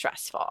very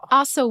stressful.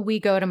 Also, we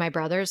go to my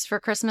brother's for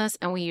Christmas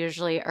and we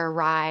usually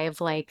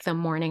arrive like the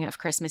morning of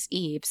Christmas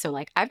Eve. So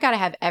like I've got to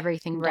have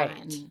everything Right.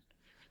 done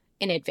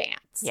in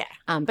advance. Yeah.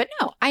 But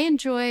no, I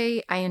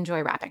enjoy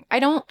wrapping.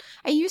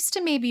 I used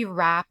to maybe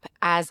wrap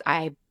as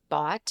I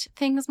bought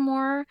things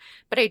more,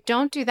 but I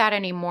don't do that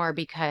anymore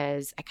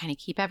because I kind of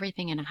keep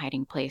everything in a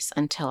hiding place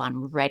until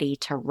I'm ready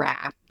to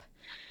wrap.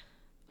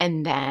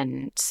 And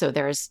then, so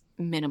there's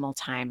minimal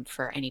time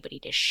for anybody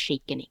to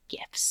shake any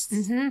gifts.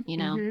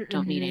 Mhm,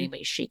 Don't need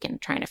anybody shaking,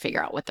 trying to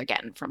figure out what they're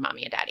getting from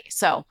mommy and daddy.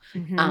 So,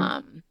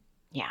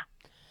 yeah.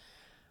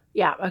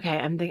 Yeah. Okay.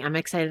 I'm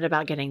excited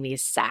about getting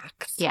these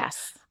sacks.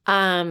 Yes.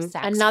 Sacks for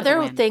the Another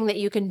win. thing that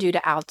you can do to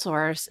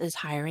outsource is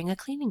hiring a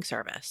cleaning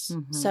service.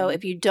 So Mhm.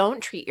 if you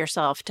don't treat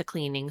yourself to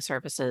cleaning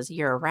services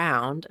year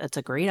round, it's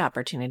a great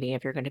opportunity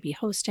if you're going to be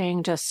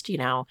hosting. Just,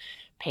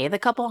 pay the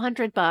couple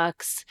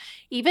 $100.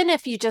 Even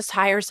if you just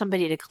hire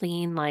somebody to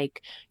clean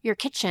like your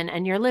kitchen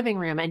and your living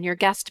room and your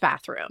guest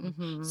bathroom,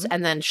 Mhm.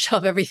 and then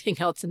shove everything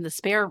else in the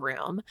spare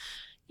room,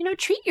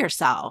 treat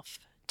yourself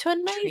to a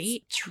nice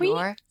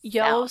treat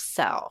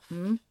yourself.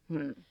 Mhm.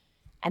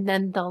 And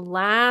then the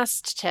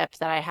last tip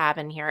that I have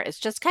in here is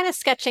just kind of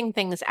sketching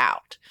things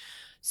out.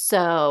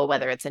 So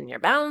whether it's in your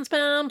balance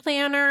bound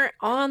planner,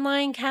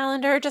 online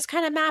calendar, just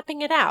kind of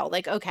mapping it out.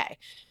 Like, okay,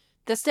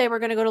 this day we're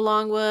going to go to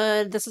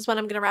Longwood. This is when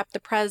I'm going to wrap the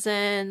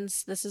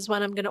presents. This is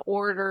when I'm going to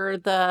order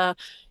the,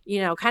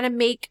 kind of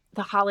make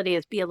the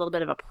holidays be a little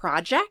bit of a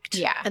project.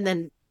 Yeah. And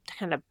then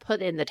kind of put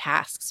in the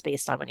tasks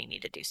based on when you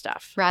need to do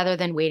stuff. Rather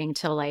than waiting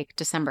till like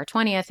December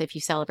 20th, if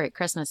you celebrate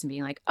Christmas and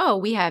being like, oh,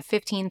 we have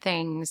 15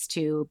 things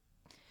to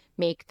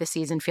make the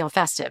season feel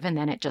festive, and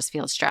then it just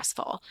feels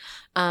stressful.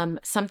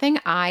 Something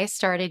I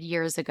started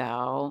years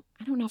ago,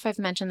 I don't know if I've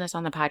mentioned this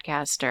on the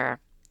podcast or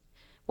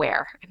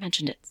where. I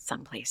mentioned it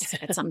someplace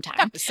at some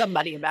time.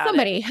 Somebody about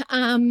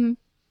it.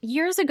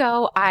 Years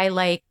ago,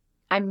 I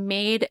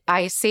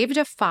saved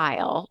a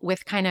file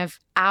with kind of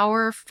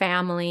our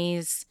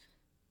family's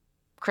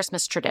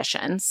Christmas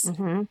traditions,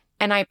 Mhm.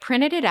 and I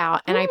printed it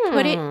out and I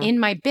put it in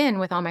my bin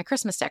with all my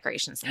Christmas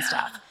decorations and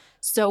stuff.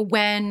 So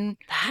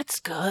That's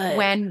good.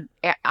 when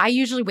I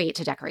usually wait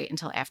to decorate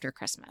until after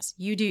Christmas.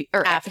 You do,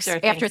 or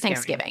after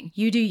Thanksgiving.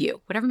 You do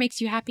you. Whatever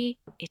makes you happy,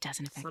 it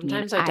doesn't affect me.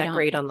 Sometimes I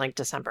decorate on like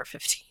December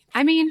 15th.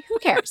 I mean, who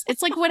cares?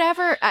 It's like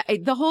whatever.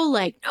 The whole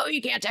like, no,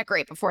 you can't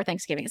decorate before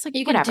Thanksgiving. It's like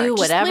You can whatever. do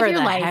Just live whatever your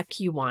the life. heck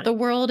you want. The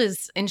world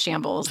is in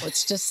shambles.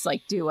 Let's just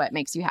like do what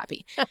makes you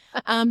happy.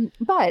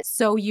 But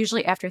so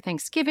usually after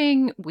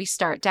Thanksgiving, we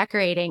start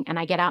decorating and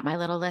I get out my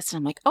little list and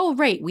I'm like, oh,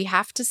 right, we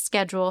have to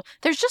schedule.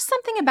 There's just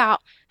something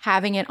about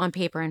having it on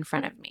paper in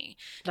front of me.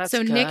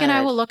 So Nick and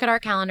I will look at our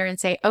calendar and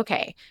say,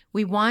 okay,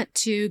 we want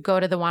to go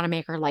to the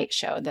Wanamaker Light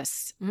Show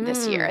this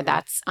year.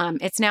 That's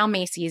it's now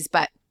Macy's,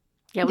 but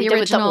yeah, we did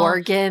with the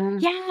organ.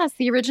 Yes,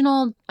 the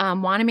original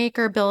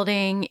Wanamaker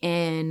building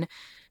in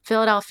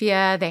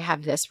Philadelphia. They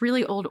have this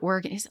really old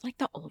organ. Is it like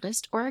the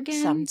oldest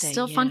organ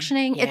still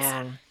functioning?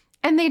 Yeah.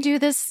 And they do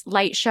this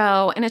light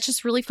show, and it's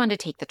just really fun to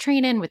take the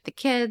train in with the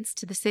kids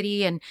to the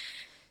city. And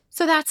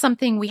so that's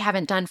something we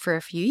haven't done for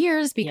a few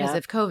years because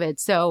of COVID.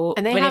 So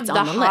and they when have it's the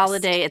on the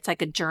holiday. list, It's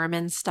like a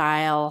German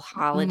style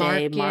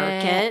holiday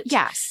market.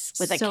 Yes,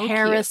 with a so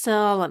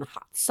carousel and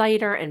hot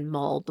cider and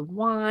mulled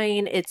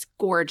wine. It's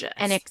gorgeous.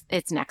 And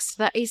it's next to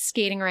the ice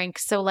skating rink.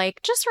 So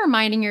like just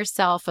reminding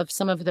yourself of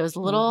some of those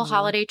little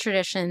holiday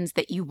traditions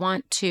that you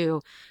want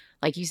to,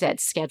 like you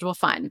said, schedule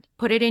fun.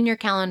 Put it in your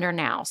calendar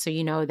now so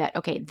you know that,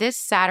 okay, this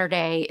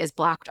Saturday is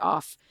blocked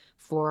off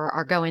for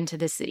our go into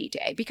the city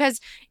day.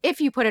 Because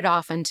if you put it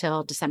off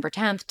until December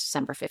 10th,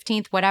 December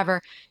 15th,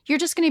 whatever, you're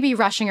just going to be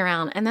rushing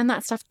around and then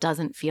that stuff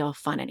doesn't feel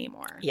fun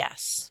anymore.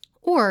 Yes.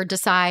 Or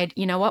decide,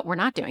 you know what, we're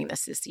not doing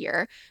this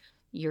year.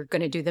 You're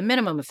going to do the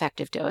minimum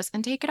effective dose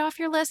and take it off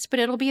your list, but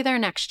it'll be there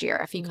next year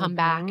if you come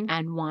back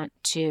and want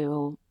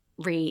to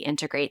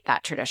reintegrate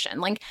that tradition.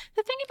 Like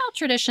the thing about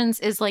traditions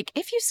is like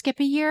if you skip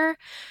a year,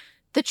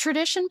 the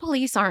tradition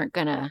police aren't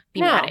going to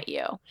be No. mad at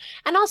you.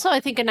 And also, I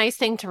think a nice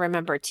thing to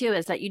remember too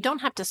is that you don't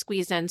have to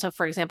squeeze in. So,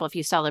 for example, if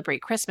you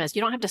celebrate Christmas,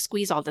 you don't have to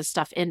squeeze all this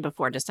stuff in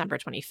before December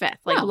 25th.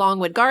 Like No.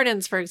 Longwood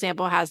Gardens, for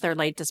example, has their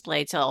light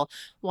display till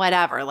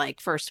whatever,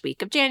 like first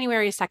week of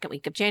January, second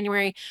week of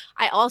January.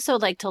 I also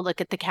like to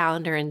look at the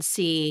calendar and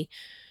see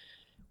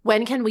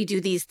when can we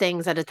do these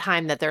things at a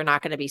time that they're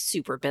not going to be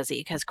super busy,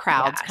 because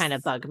crowds Yes. kind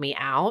of bug me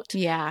out.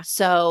 Yeah.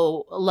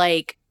 So,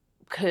 like,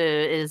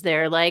 is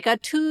there like a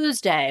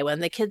Tuesday when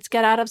the kids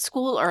get out of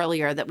school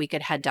earlier that we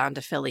could head down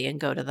to Philly and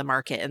go to the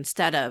market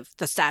instead of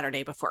the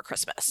Saturday before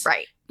Christmas?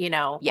 Right. You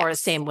know, or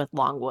Yes. same with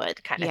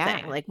Longwood kind of Yeah.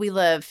 thing. Like, we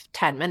live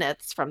 10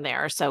 minutes from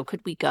there. So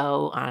could we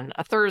go on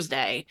a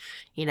Thursday,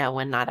 you know,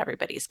 when not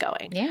everybody's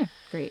going? Yeah.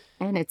 Great.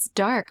 And it's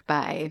dark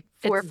by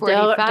It's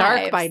 4:45.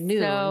 dark by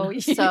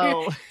noon.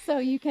 So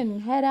you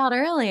can head out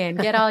early and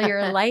get all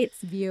your lights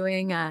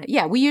viewing.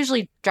 Yeah, we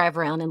usually drive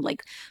around and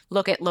like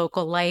look at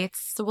local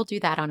lights. So we'll do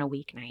that on a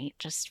weeknight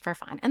just for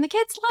fun. And the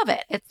kids love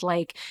it. It's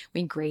like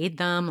we grade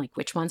them, like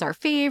which one's our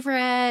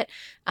favorite.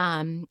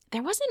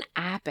 There was an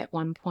app at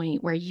one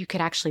point where you could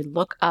actually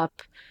look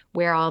up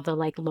where all the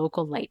like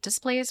local light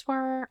displays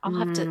were. I'll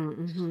have to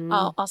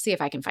Mhm. I'll see if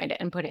I can find it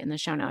and put it in the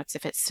show notes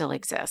if it still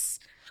exists.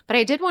 But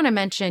I did want to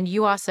mention,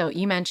 you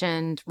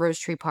mentioned Rose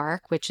Tree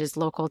Park, which is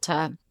local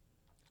to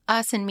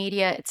us in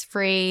media. It's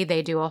free.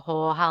 They do a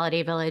whole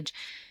holiday village.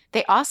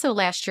 They also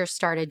last year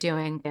started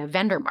doing a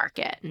vendor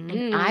market.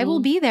 And I will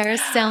be there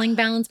selling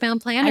Balance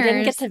Bound planners. I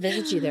didn't get to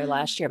visit you there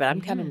last year, but I'm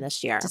Yeah. coming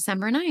this year.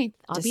 December 9th.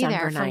 I'll be there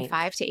December from 9th.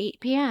 5 to 8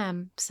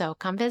 p.m. So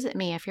come visit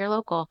me if you're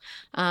local.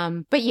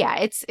 But yeah,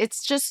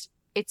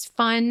 it's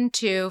fun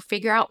to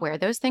figure out where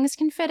those things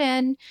can fit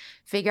in,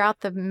 figure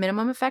out the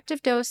minimum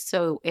effective dose.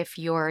 So if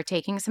you're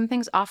taking some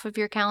things off of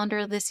your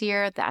calendar this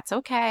year, that's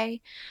okay.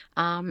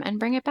 And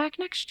bring it back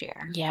next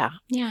year. Yeah.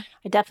 Yeah.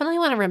 I definitely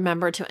want to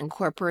remember to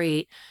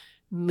incorporate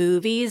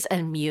movies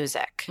and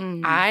music.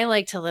 Mm. I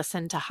like to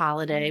listen to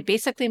holiday.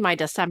 Basically, my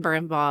December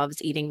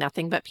involves eating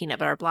nothing but peanut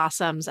butter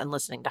blossoms and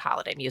listening to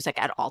holiday music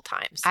at all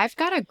times. I've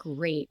got a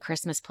great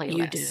Christmas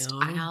playlist.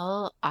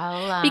 do?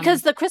 I'll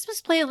Because the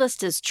Christmas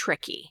playlist is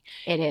tricky.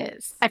 it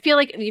is. I feel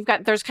like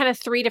there's kind of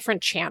three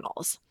different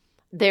channels.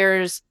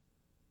 There's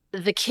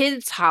the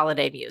kids'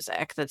 holiday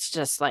music that's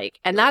just like,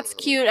 and that's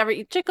cute.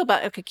 Jingle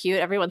bell, okay, cute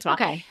every once in a while.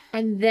 Okay.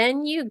 And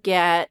then you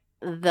get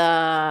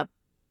the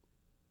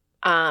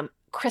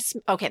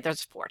Christmas. Okay,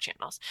 there's 4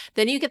 channels.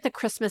 Then you get the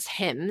Christmas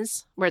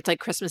hymns where it's like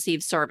Christmas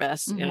Eve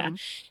service. You know. Mhm.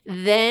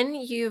 Then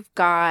you've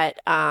got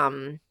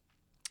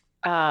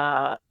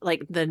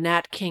like the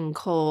Nat King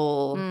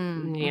Cole.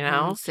 You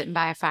know, Sitting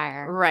by a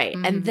fire. right.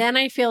 Mhm. And then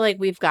I feel like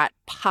we've got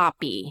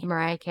Poppy,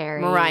 Mariah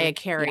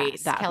Carey.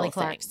 Yes, that Kelly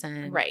whole thing.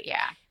 Clarkson. Right.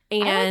 Yeah.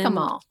 and I like them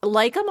all.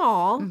 Like 'em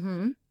all.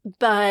 Mm-hmm.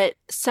 But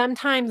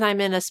sometimes I'm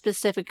in a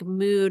specific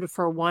mood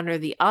for one or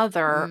the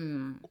other,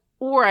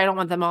 or I don't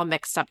want them all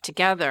mixed up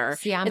together.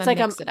 See, I'm It's gonna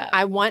like mix it up.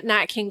 I want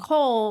Nat King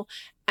Cole,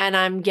 and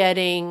I'm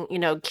getting,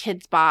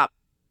 Kids Bop,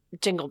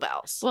 Jingle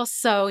Bells. Well,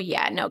 so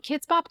yeah, no,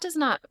 Kids Bop is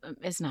not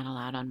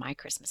allowed on my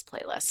Christmas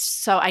playlist.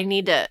 So I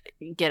need to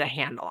get a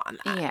handle on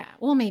that. Yeah.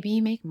 Well, maybe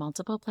you make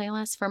multiple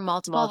playlists for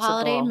multiple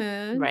holiday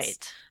moods.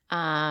 Right.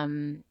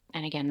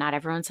 And again, not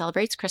everyone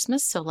celebrates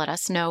Christmas, so let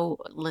us know,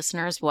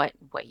 listeners, what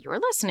you're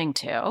listening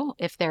to.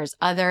 If there's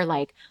other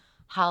like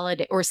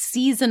holiday or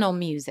seasonal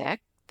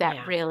music that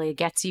Yeah. really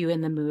gets you in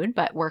the mood,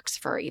 but works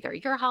for either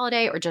your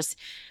holiday or just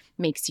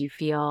makes you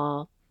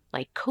feel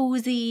like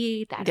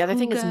cozy. The other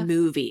thing is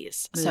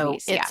movies. So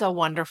Movies, It's a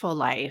Wonderful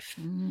Life.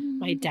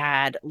 My Mm.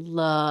 dad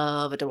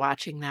loved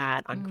watching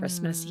that on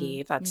Christmas Mm,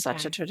 Eve. That's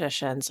such a okay.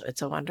 tradition. So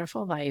It's a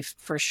Wonderful Life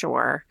for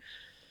sure.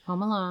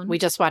 Home Alone. We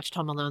just watched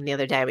Home Alone the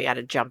other day. We got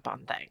to jump on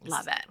things.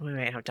 Love it. We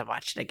might have to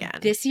watch it again.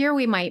 This year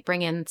we might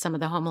bring in some of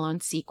the Home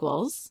Alone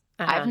sequels.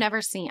 Uh-huh.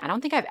 I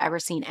don't think I've ever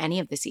seen any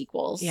of the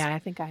sequels. Yeah, I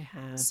think I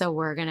have. So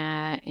we're going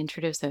to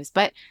introduce those.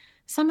 But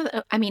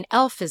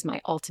Elf is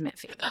my ultimate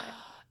favorite.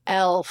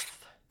 Elf.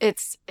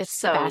 It's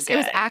So the best. It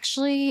was good.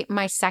 actually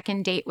my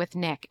second date with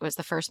Nick. It was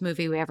the first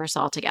movie we ever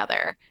saw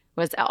together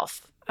was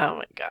Elf. Oh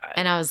my God.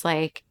 And I was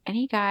like,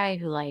 any guy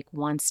who like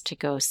wants to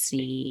go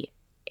see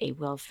a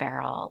Will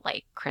Ferrell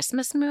like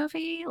Christmas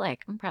movie,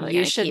 like I'm probably You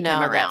gonna should keep know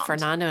him that around.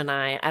 Fernando and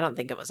I don't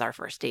think it was our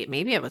first date.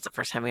 Maybe it was the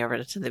first time we ever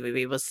went to the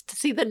movie was to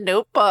see The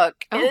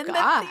Notebook Oh, in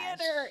gosh. the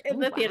theater. In Oh,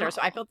 the theater. wow.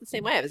 So I felt the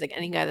same way. I was like,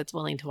 any guy that's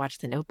willing to watch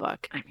The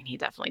Notebook. I mean, he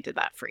definitely did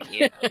that for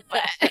you.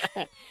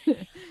 But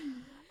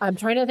I'm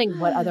trying to think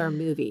what other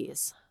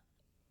movies.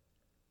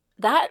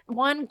 That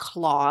one,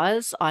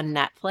 Claws on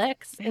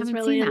Netflix, I is haven't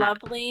really seen that.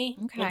 lovely.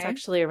 Okay. It's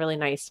actually a really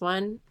nice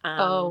one.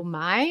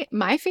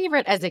 my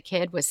favorite as a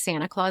kid was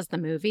Santa Claus the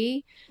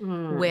movie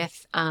mm.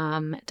 with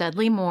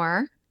Dudley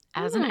Moore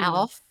as an Mm.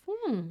 elf.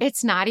 Hmm.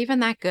 It's not even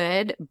that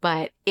good,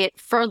 but it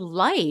for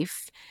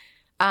life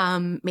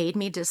made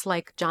me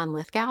dislike John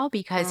Lithgow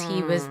because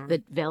he was Mm.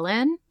 the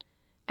villain.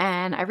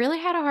 And I really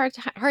had a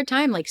hard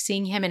time like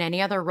seeing him in any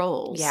other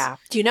roles. Yeah.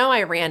 Do you know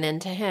I ran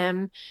into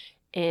him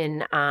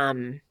in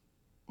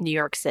New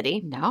York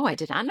City? No, I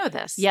did not know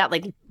this. Yeah,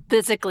 like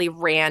physically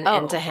ran Oh.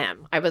 into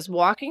him. I was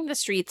walking the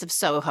streets of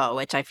Soho,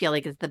 which I feel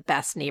like is the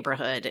best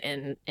neighborhood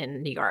in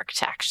New York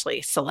to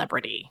actually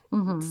celebrity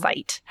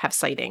Mhm. have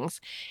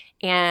sightings.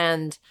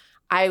 And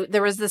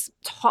there was this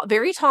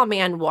very tall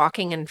man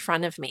walking in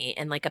front of me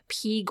in like a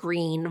pea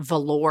green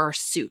velour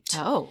suit.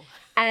 Oh.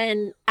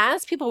 And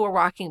as people were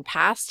walking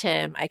past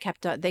him,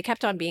 they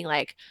kept on being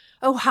like,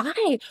 "Oh,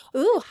 hi.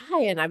 Ooh,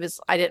 hi." And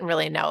I didn't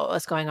really know what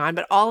was going on,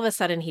 but all of a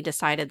sudden he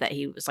decided that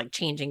he was like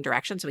changing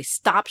direction. So he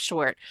stopped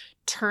short,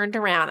 turned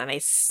around, and I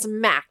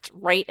smacked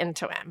right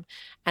into him.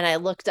 And I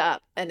looked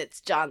up and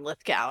it's John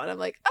Lithgow. And I'm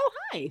like, "Oh,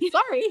 hi.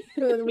 Sorry."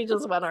 And then we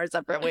just went our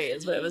separate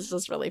ways, but it was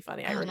just really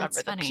funny. I Oh, remember that's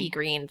the funny. pea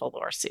green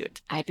velour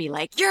suit. I'd be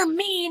like, "You're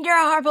mean. You're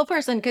a horrible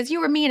person because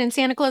you were mean in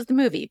Santa Claus the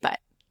movie." But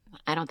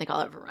I don't think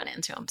I'll ever run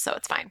into him, so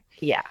it's fine.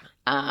 Yeah.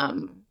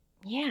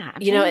 Yeah.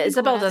 I'm You know, trying to think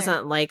Isabel what other-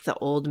 doesn't like the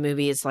old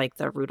movies like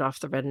the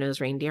Rudolph the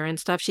Red-Nosed Reindeer and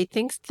stuff. She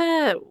thinks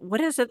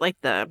what is it, like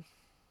the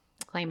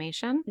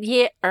claymation.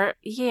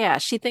 yeah,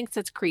 she thinks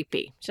it's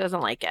creepy. She doesn't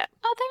like it.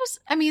 Oh,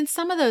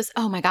 some of those.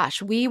 Oh my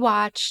gosh, we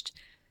watched.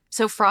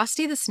 So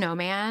Frosty the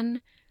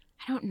Snowman.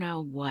 I don't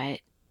know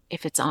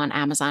if it's on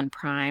Amazon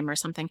Prime or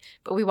something,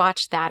 but we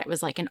watched that. It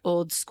was like an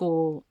old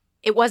school.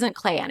 It wasn't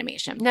clay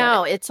animation. but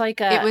No, it's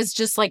like it was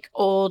just like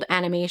old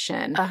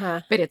animation.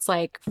 uh-huh. But it's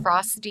like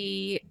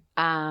Frosty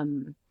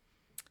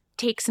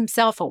takes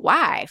himself a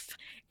wife.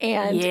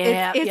 And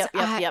Yeah, it's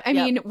yep. I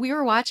mean, we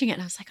were watching it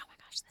and I was like, oh my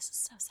gosh, this is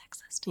so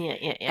sexist.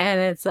 Yeah. And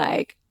it's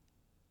like,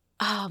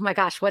 oh my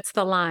gosh, what's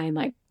the line?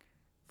 Like,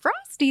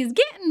 Frosty's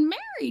getting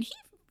married.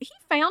 He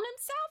found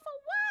himself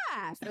a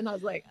wife. And I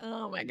was like,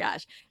 oh my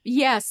gosh.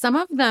 Yeah, some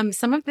of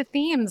the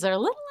themes are a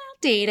little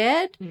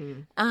outdated.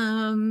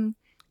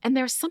 And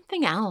there's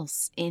something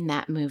else in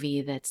that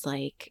movie that's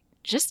like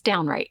just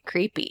downright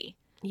creepy.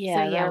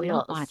 Yeah, So, they're we a don't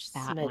little watch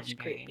that one smidge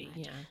very creepy.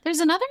 much. Yeah. There's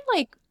another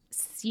like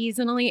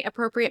seasonally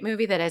appropriate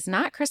movie that is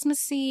not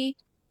Christmassy,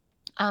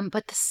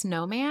 but The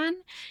Snowman.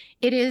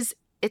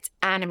 It's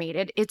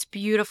animated. It's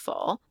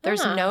beautiful.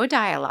 There's no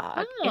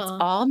dialogue. It's Oh.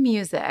 all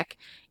music.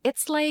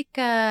 It's like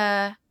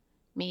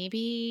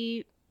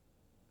maybe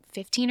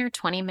 15 or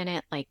 20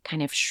 minute like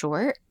kind of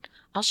short.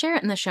 I'll share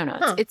it in the show notes.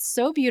 Huh. It's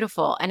so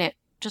beautiful and it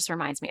just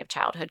reminds me of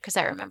childhood because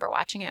I remember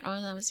watching it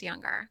when I was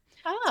younger.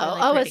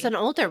 really It's pretty. an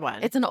older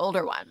one. It's an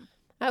older one.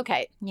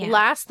 Okay. Yeah.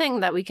 Last thing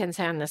that we can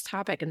say on this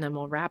topic, and then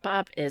we'll wrap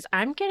up, is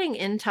I'm getting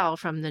intel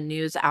from the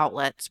news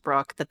outlets,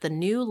 Brooke, that the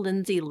new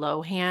Lindsay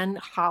Lohan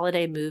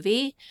holiday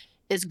movie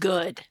is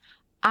good.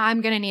 I'm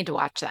going to need to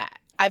watch that.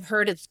 I've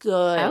heard it's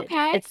good.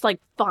 Okay. It's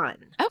like fun.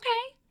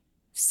 Okay.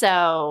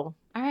 So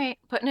All right.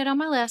 Putting it on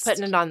my list.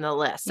 putting it on the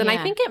list. And I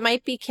Yeah. think it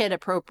might be kid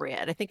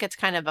appropriate. I think it's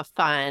kind of a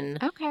fun,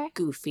 Okay.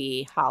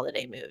 goofy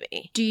holiday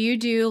movie. Do you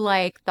do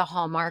like the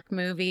Hallmark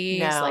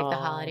movies, like the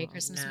holiday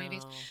Christmas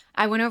movies?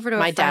 I went over to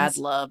My a dad friend's.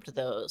 loved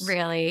those.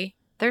 Really?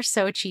 They're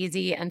so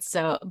cheesy and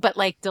but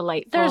like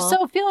delightful. They're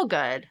so feel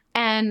good.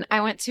 And I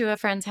went to a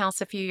friend's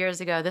house a few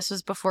years ago. This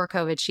was before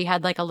COVID. She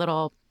had like a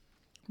little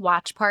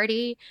watch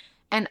party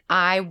and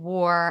I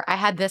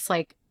had this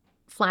like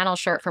flannel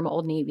shirt from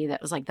Old Navy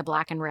that was like the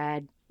black and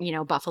red,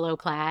 buffalo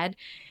plaid.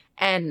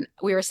 And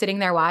we were sitting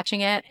there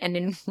watching it. And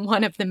in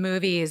one of the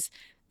movies,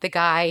 the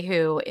guy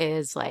who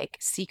is like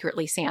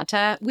secretly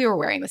Santa, we were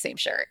wearing the same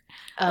shirt.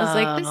 I was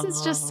like, this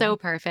is just so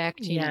perfect.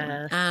 You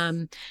know?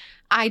 Yes.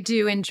 I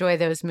do enjoy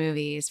those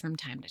movies from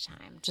time to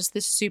time. Just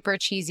the super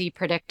cheesy,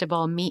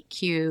 predictable, meet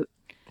cute,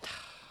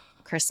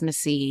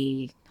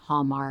 Christmassy,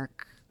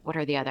 Hallmark. What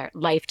are the other?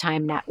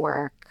 Lifetime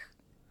Network.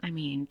 I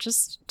mean,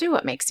 just do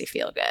what makes you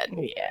feel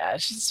good. Yeah,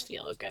 just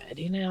feel good,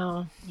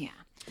 Yeah.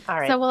 All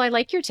right. So, well, I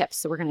like your tips.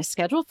 So we're going to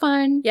schedule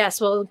fun.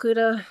 Yes, we'll include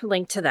a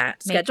link to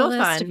that. Make a Schedule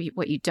list fun. of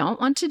what you don't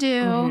want to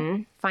do.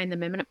 Mhm. Find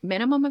the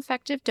minimum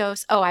effective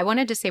dose. Oh, I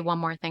wanted to say one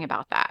more thing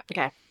about that.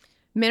 Okay.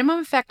 Minimum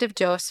effective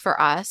dose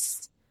for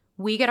us.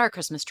 We get our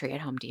Christmas tree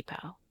at Home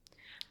Depot.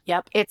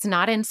 Yep. It's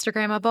not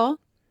Instagrammable.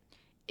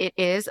 It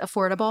is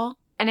affordable.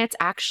 And it's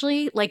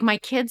actually like my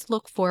kids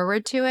look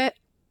forward to it.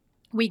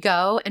 We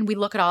go and we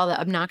look at all the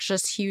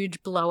obnoxious,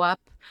 huge blow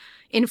up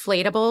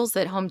inflatables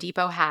that Home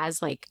Depot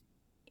has like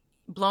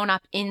blown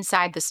up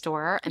inside the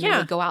store. And then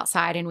Yeah. we go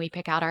outside and we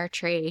pick out our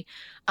tree.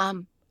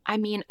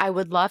 I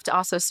would love to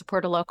also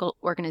support a local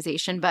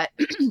organization, but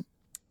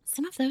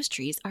some of those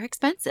trees are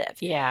expensive.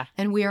 Yeah.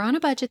 And we are on a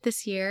budget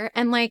this year.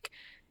 And like,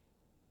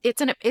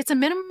 it's a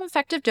minimum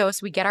effective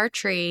dose. We get our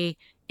tree.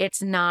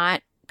 It's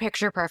not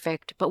picture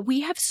perfect, but we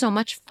have so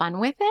much fun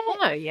with it.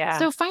 Oh, yeah.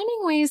 So finding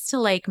ways to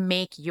like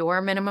make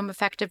your minimum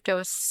effective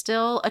dose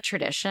still a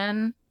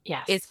tradition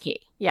yes. is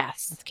key.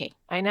 Yes. It's key.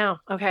 I know.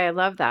 Okay. I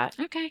love that.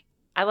 Okay.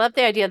 I love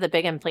the idea of the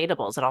big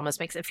inflatables. It almost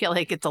makes it feel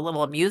like it's a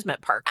little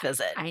amusement park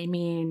visit. I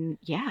mean,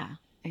 yeah,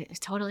 it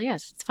totally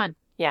is. It's fun.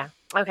 Yeah.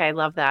 Okay. I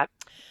love that.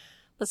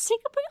 Let's take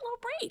a little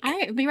break. All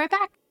right. We'll be right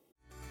back.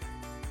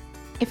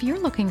 If you're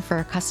looking for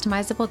a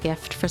customizable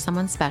gift for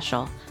someone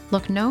special,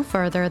 look no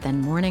further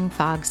than Morning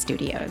Fog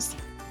Studios.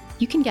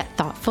 You can get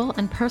thoughtful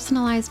and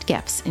personalized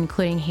gifts,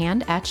 including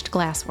hand-etched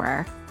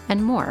glassware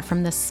and more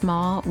from this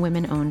small,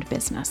 women-owned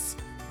business.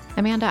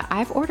 Amanda,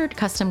 I've ordered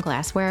custom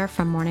glassware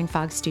from Morning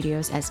Fog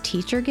Studios as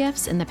teacher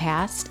gifts in the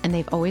past, and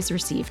they've always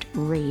received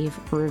rave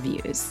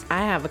reviews. I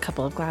have a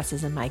couple of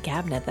glasses in my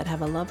cabinet that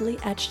have a lovely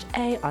etched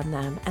A on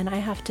them, and I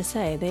have to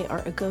say they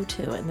are a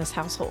go-to in this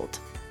household.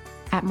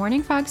 At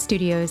Morning Fog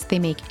Studios, they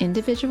make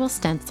individual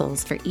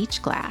stencils for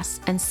each glass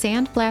and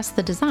sandblast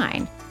the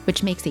design,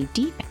 which makes a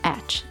deep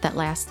etch that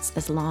lasts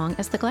as long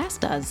as the glass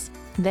does.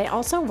 They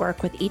also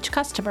work with each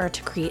customer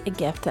to create a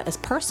gift that is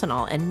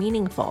personal and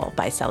meaningful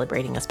by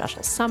celebrating a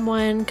special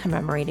someone,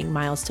 commemorating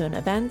milestone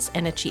events,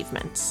 and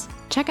achievements.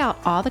 Check out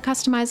all the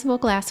customizable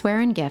glassware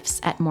and gifts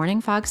at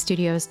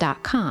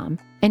morningfogstudios.com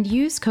and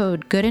use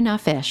code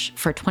GOODENOUGHIsh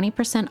for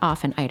 20%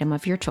 off an item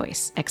of your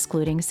choice,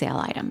 excluding sale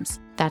items.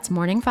 That's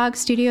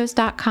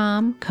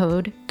morningfogstudios.com,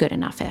 code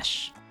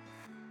GOODENOUGHIsh.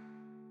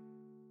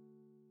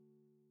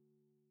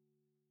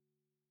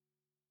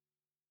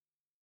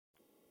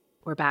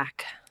 We're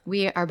back.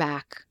 We are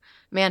back.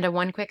 Amanda,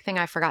 one quick thing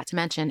I forgot to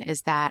mention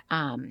is that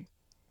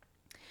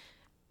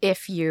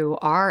if you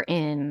are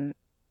in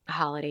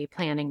holiday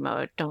planning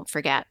mode, don't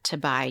forget to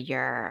buy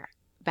your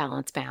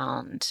Balance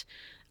Bound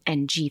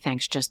and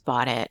G-Thanks just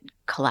bought it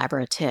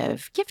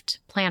collaborative gift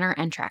planner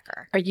and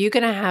tracker. Are you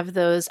going to have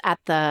those at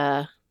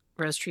the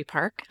Rose Tree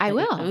Park? I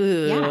will.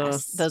 Ooh,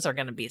 yes. Those are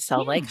going to be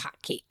like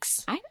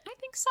hotcakes. I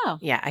think so.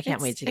 Yeah, I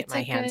can't wait to get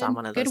my hands on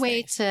one of those. Good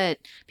way to,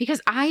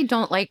 because I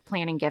don't like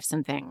planning gifts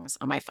and things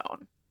on my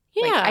phone.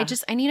 Yeah. Like,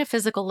 I need a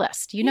physical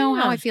list. You know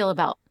how I feel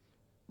about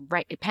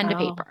pen to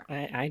paper.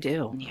 I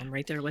do. Yeah. I'm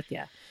right there with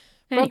you.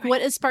 Anyway. Brooke,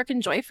 what is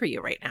sparking joy for you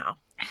right now?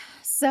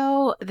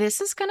 So this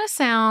is going to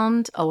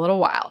sound a little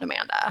wild,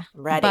 Amanda.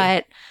 Ready.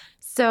 But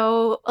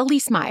so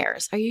Elise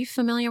Myers, are you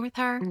familiar with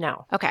her?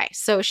 No. Okay.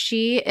 So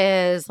she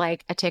is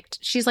like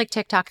she's like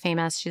TikTok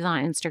famous. She's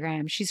on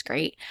Instagram. She's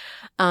great.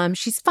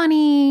 She's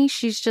funny.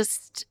 She's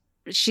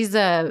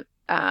a,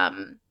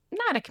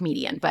 not a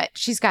comedian, but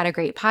she's got a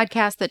great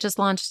podcast that just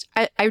launched.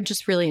 I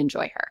just really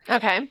enjoy her.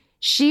 Okay.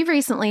 She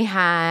recently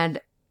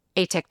had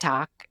a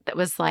TikTok that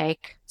was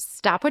like,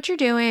 stop what you're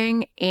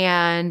doing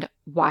and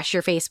wash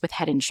your face with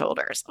Head and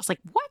Shoulders. I was like,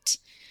 what?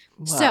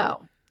 Whoa.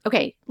 So,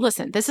 okay,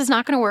 listen, this is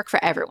not going to work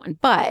for everyone,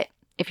 but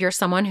if you're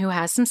someone who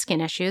has some skin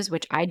issues,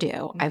 which I do,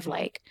 Mm-hmm. I've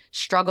like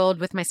struggled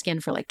with my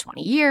skin for like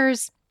 20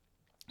 years,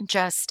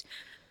 just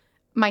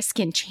my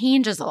skin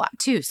changes a lot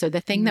too. So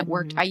the thing that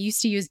worked, I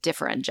used to use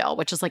Differin Gel,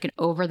 which is like an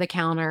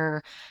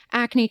over-the-counter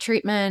acne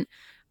treatment.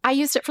 I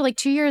used it for like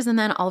 2 years and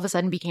then all of a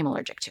sudden became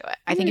allergic to it.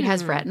 I think it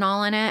has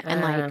retinol in it.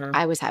 And like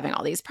I was having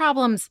all these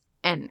problems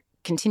and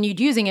continued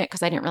using it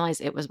because I didn't realize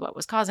it was what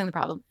was causing the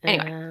problem.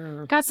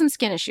 Anyway, got some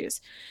skin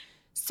issues.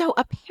 So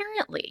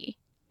apparently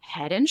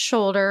Head and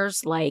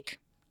Shoulders, like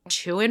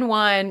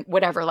 2-in-1,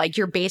 whatever, like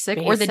your basic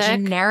or the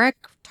generic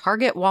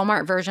Target,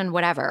 Walmart version,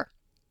 whatever,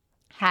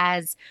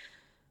 has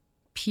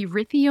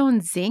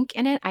pyrithione zinc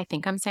in it. I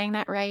think I'm saying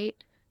that right.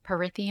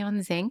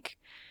 Pyrithione zinc.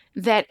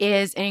 That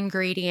is an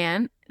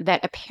ingredient that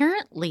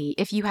apparently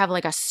if you have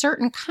like a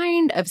certain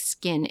kind of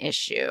skin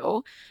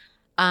issue,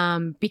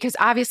 because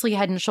obviously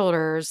Head and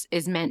Shoulders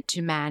is meant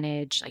to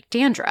manage like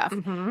dandruff,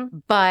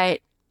 but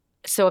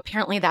so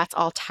apparently that's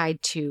all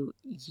tied to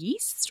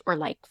yeast or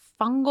like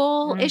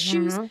fungal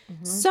issues.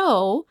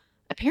 So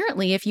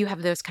apparently if you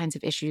have those kinds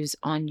of issues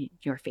on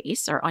your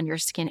face or on your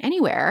skin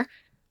anywhere,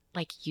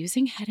 like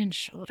using Head and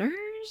Shoulders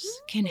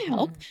can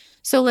help.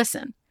 So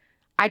listen,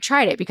 I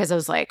tried it because I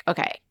was like,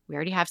 okay, we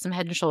already have some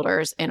Head and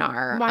Shoulders in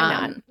our why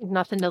not?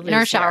 Nothing to lose in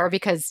our shower there.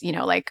 because, you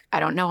know, like I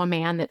don't know a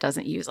man that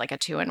doesn't use like a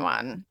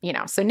 2-in-1, you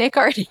know. So Nick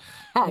already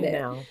had it.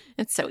 No.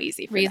 It's so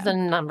easy for Reason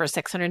them. number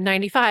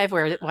 695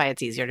 why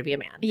it's easier to be a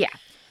man. Yeah.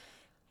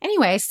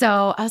 Anyway,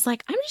 so I was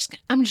like,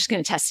 I'm just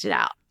going to test it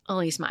out.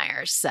 Elise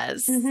Myers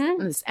says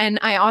this. And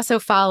I also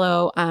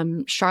follow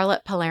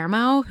Charlotte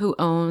Palermo, who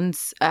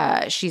owns,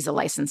 she's a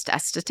licensed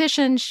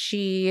esthetician.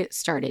 She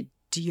started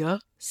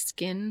Dia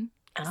Skin.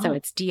 So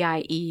it's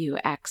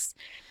DIEUX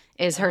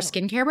is her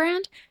skincare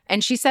brand.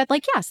 And she said,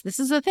 like, yes, this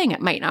is the thing.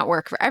 It might not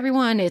work for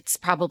everyone. It's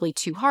probably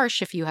too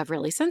harsh if you have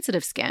really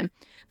sensitive skin.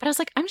 But I was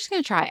like, I'm just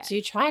going to try it. So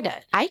you tried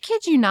it. I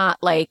kid you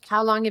not, like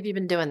How long have you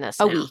been doing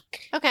this a now?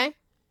 week. Okay.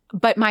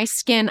 But my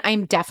skin,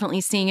 I'm definitely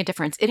seeing a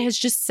difference. It has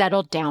just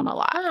settled down a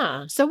lot.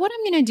 Ah. So what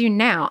I'm going to do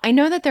now, I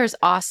know that there's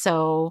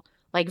also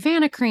like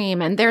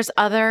Vanicream and there's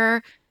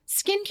other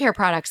skincare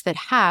products that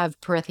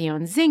have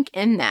pyrithione zinc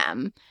in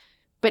them.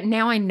 But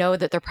now I know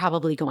that they're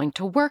probably going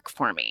to work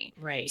for me.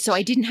 Right. So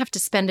I didn't have to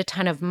spend a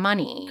ton of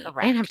money.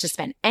 I didn't have to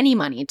spend any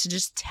money to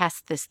just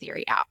test this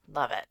theory out.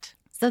 Love it.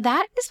 So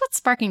that is what's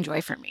sparking joy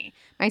for me.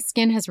 My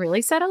skin has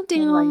really settled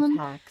down. Life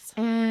hacks.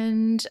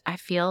 And I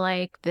feel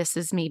like this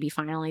is maybe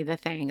finally the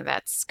thing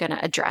that's going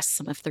to address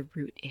some of the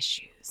root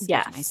issues.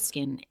 Yes. Of my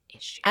skin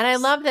issues. And I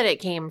love that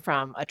it came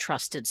from a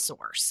trusted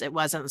source. It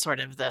wasn't sort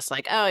of this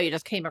like, oh, you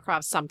just came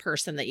across some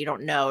person that you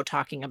don't know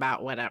talking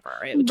about whatever.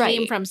 It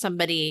came from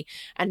somebody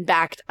and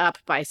backed up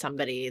by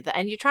somebody.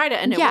 And you tried it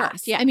and it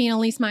worked. Yeah. I mean,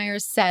 Elise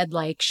Myers said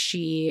like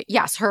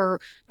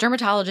her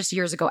dermatologist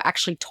years ago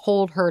actually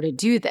told her to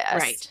do this.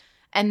 Right.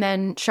 And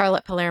then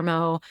Charlotte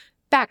Palermo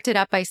backed it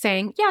up by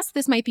saying, yes,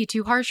 this might be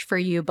too harsh for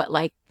you, but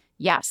like,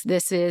 yes,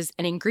 this is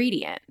an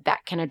ingredient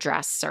that can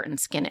address certain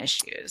skin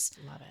issues.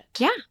 Love it.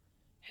 Yeah.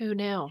 Who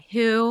knew?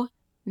 Who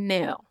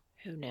knew?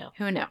 Who knew?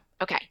 Who knew?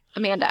 Okay.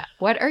 Amanda,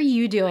 what are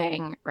you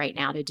doing right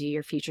now to do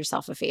your future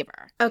self a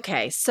favor?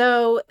 Okay.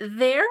 So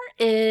there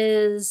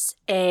is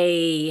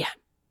a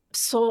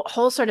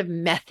whole sort of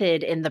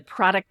method in the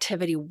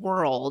productivity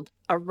world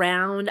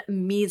around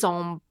mise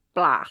en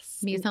place.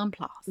 Mise en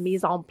place.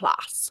 Mise en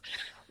place,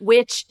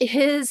 which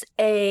is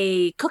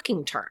a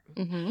cooking term.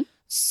 Mm-hmm.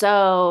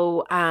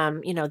 So,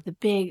 the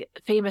big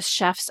famous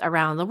chefs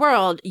around the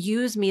world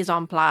use mise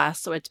en place.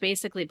 So it's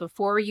basically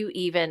before you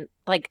even,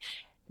 like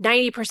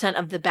 90%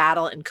 of the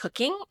battle in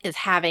cooking is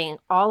having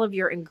all of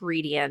your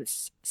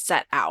ingredients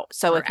set out.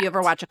 So if you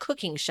ever watch a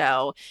cooking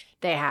show,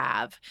 they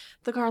have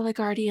the garlic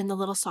already in the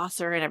little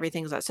saucer and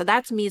everything. So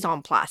that's mise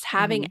en place,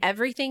 having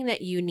everything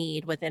that you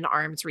need within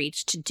arm's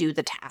reach to do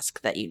the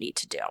task that you need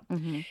to do.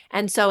 Mm-hmm.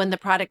 And so in the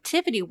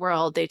productivity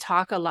world, they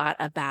talk a lot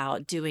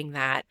about doing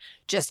that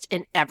just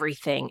in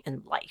everything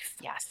in life.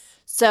 Yes.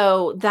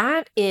 So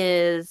that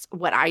is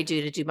what I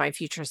do to do my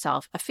future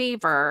self a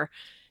favor.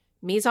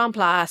 Mise en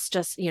place,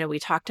 just, we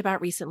talked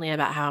about recently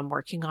about how I'm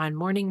working on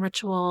morning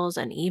rituals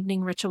and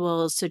evening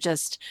rituals. So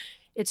just,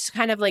 it's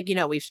kind of like,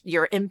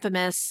 your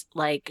infamous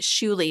like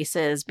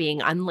shoelaces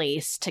being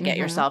unlaced to get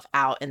yourself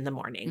out in the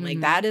morning.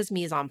 Like that is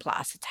mise en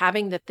place. It's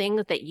having the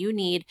things that you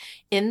need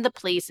in the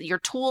place, your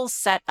tools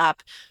set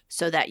up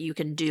so that you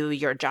can do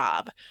your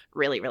job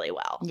really, really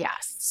well.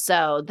 Yes.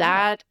 So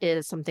that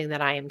is something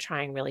that I am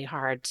trying really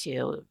hard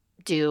to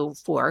do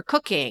for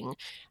cooking.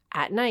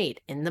 At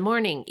night, in the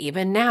morning,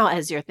 even now,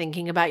 as you're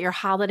thinking about your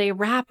holiday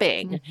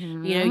wrapping,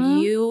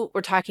 you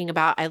were talking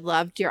about, I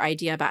loved your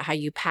idea about how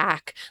you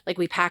pack, like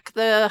we pack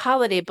the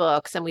holiday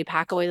books and we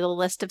pack away the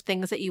list of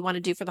things that you want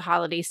to do for the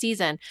holiday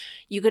season.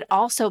 You could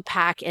also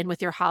pack in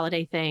with your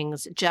holiday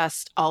things,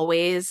 just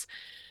always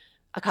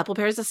a couple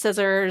pairs of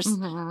scissors,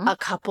 a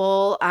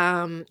couple,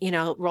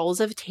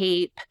 rolls of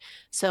tape.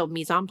 So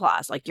mise en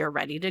place, like you're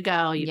ready to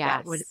go. You've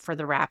got for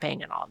the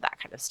wrapping and all of that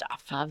kind of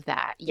stuff. Love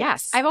that.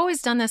 Yes. I've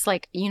always done this,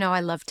 like,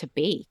 I love to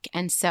bake.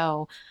 And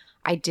so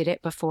I did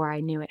it before I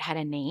knew it had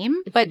a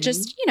name, but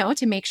just,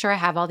 to make sure I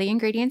have all the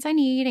ingredients I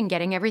need and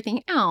getting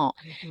everything out.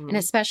 And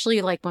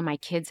especially like when my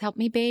kids help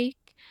me bake,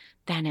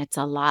 then it's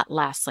a lot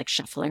less like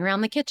shuffling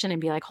around the kitchen and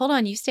be like, hold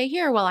on, you stay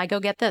here while I go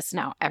get this.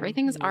 No,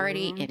 everything's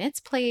already in its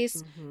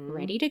place,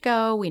 ready to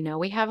go. We know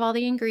we have all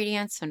the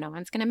ingredients, so no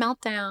one's going to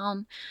melt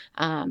down.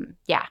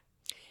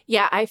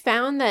 Yeah, I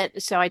found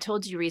that, so I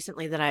told you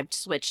recently that I've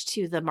switched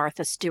to the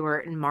Martha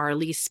Stewart and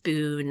Marley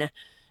Spoon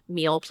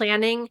meal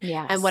planning.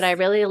 Yes. And what I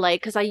really like,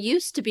 because I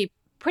used to be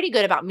pretty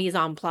good about mise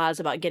en place,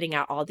 about getting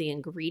out all the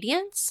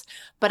ingredients,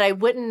 but I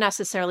wouldn't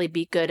necessarily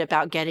be good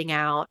about getting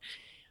out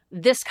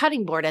this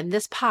cutting board and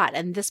this pot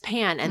and this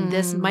pan and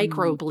this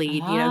micro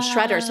bleed,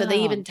 shredder. So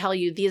they even tell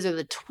you these are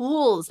the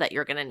tools that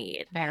you're going to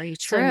need. Very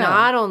true. So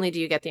not only do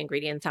you get the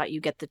ingredients out,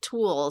 you get the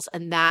tools,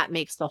 and that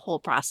makes the whole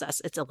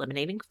process, it's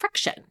eliminating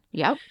friction.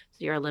 Yep.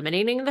 So you're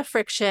eliminating the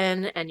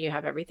friction and you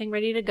have everything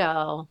ready to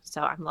go.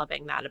 So I'm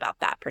loving that about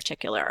that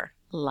particular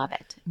Love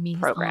it.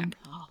 program.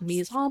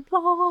 Mise en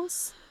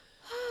place.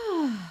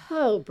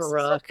 Oh,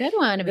 Brooke. Good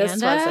one, Amanda.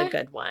 This was a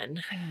good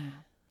one.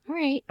 All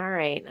right. All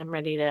right. I'm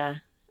ready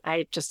to...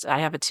 I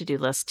have a to-do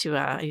list to,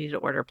 I need to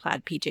order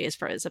plaid PJs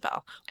for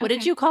Isabel. What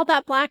did you call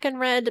that black and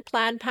red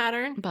plaid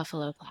pattern?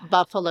 Buffalo plaid.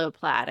 Buffalo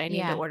plaid. I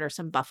need to order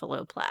some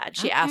buffalo plaid.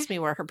 She asked me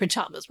where her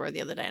pajamas were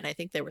the other day, and I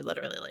think they were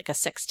literally like a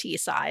 6T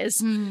size.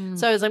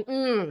 So I was like,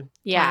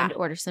 yeah. Time to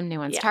order some new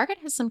ones. Target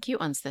has some cute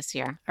ones this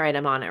year. All right,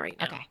 I'm on it right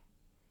now.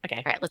 Okay.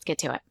 All right, let's get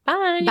to it.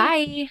 Bye.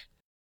 Bye.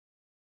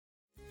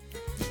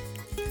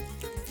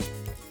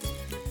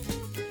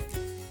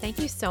 Thank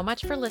you so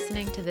much for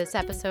listening to this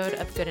episode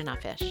of Good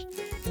Enough-ish.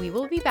 We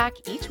will be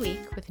back each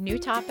week with new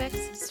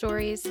topics,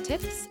 stories,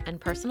 tips,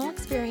 and personal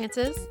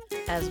experiences,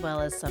 as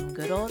well as some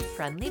good old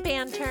friendly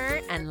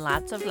banter and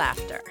lots of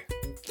laughter.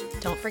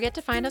 Don't forget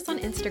to find us on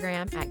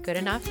Instagram at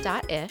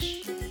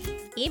goodenough.ish.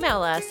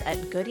 Email us at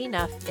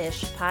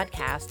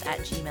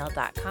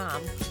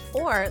goodenoughishpodcast@gmail.com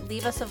or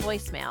leave us a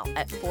voicemail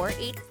at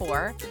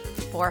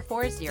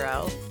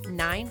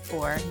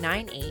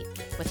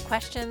 484-440-9498 with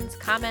questions,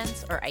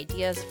 comments, or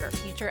ideas for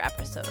future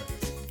episodes.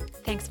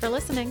 Thanks for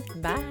listening.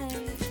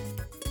 Bye.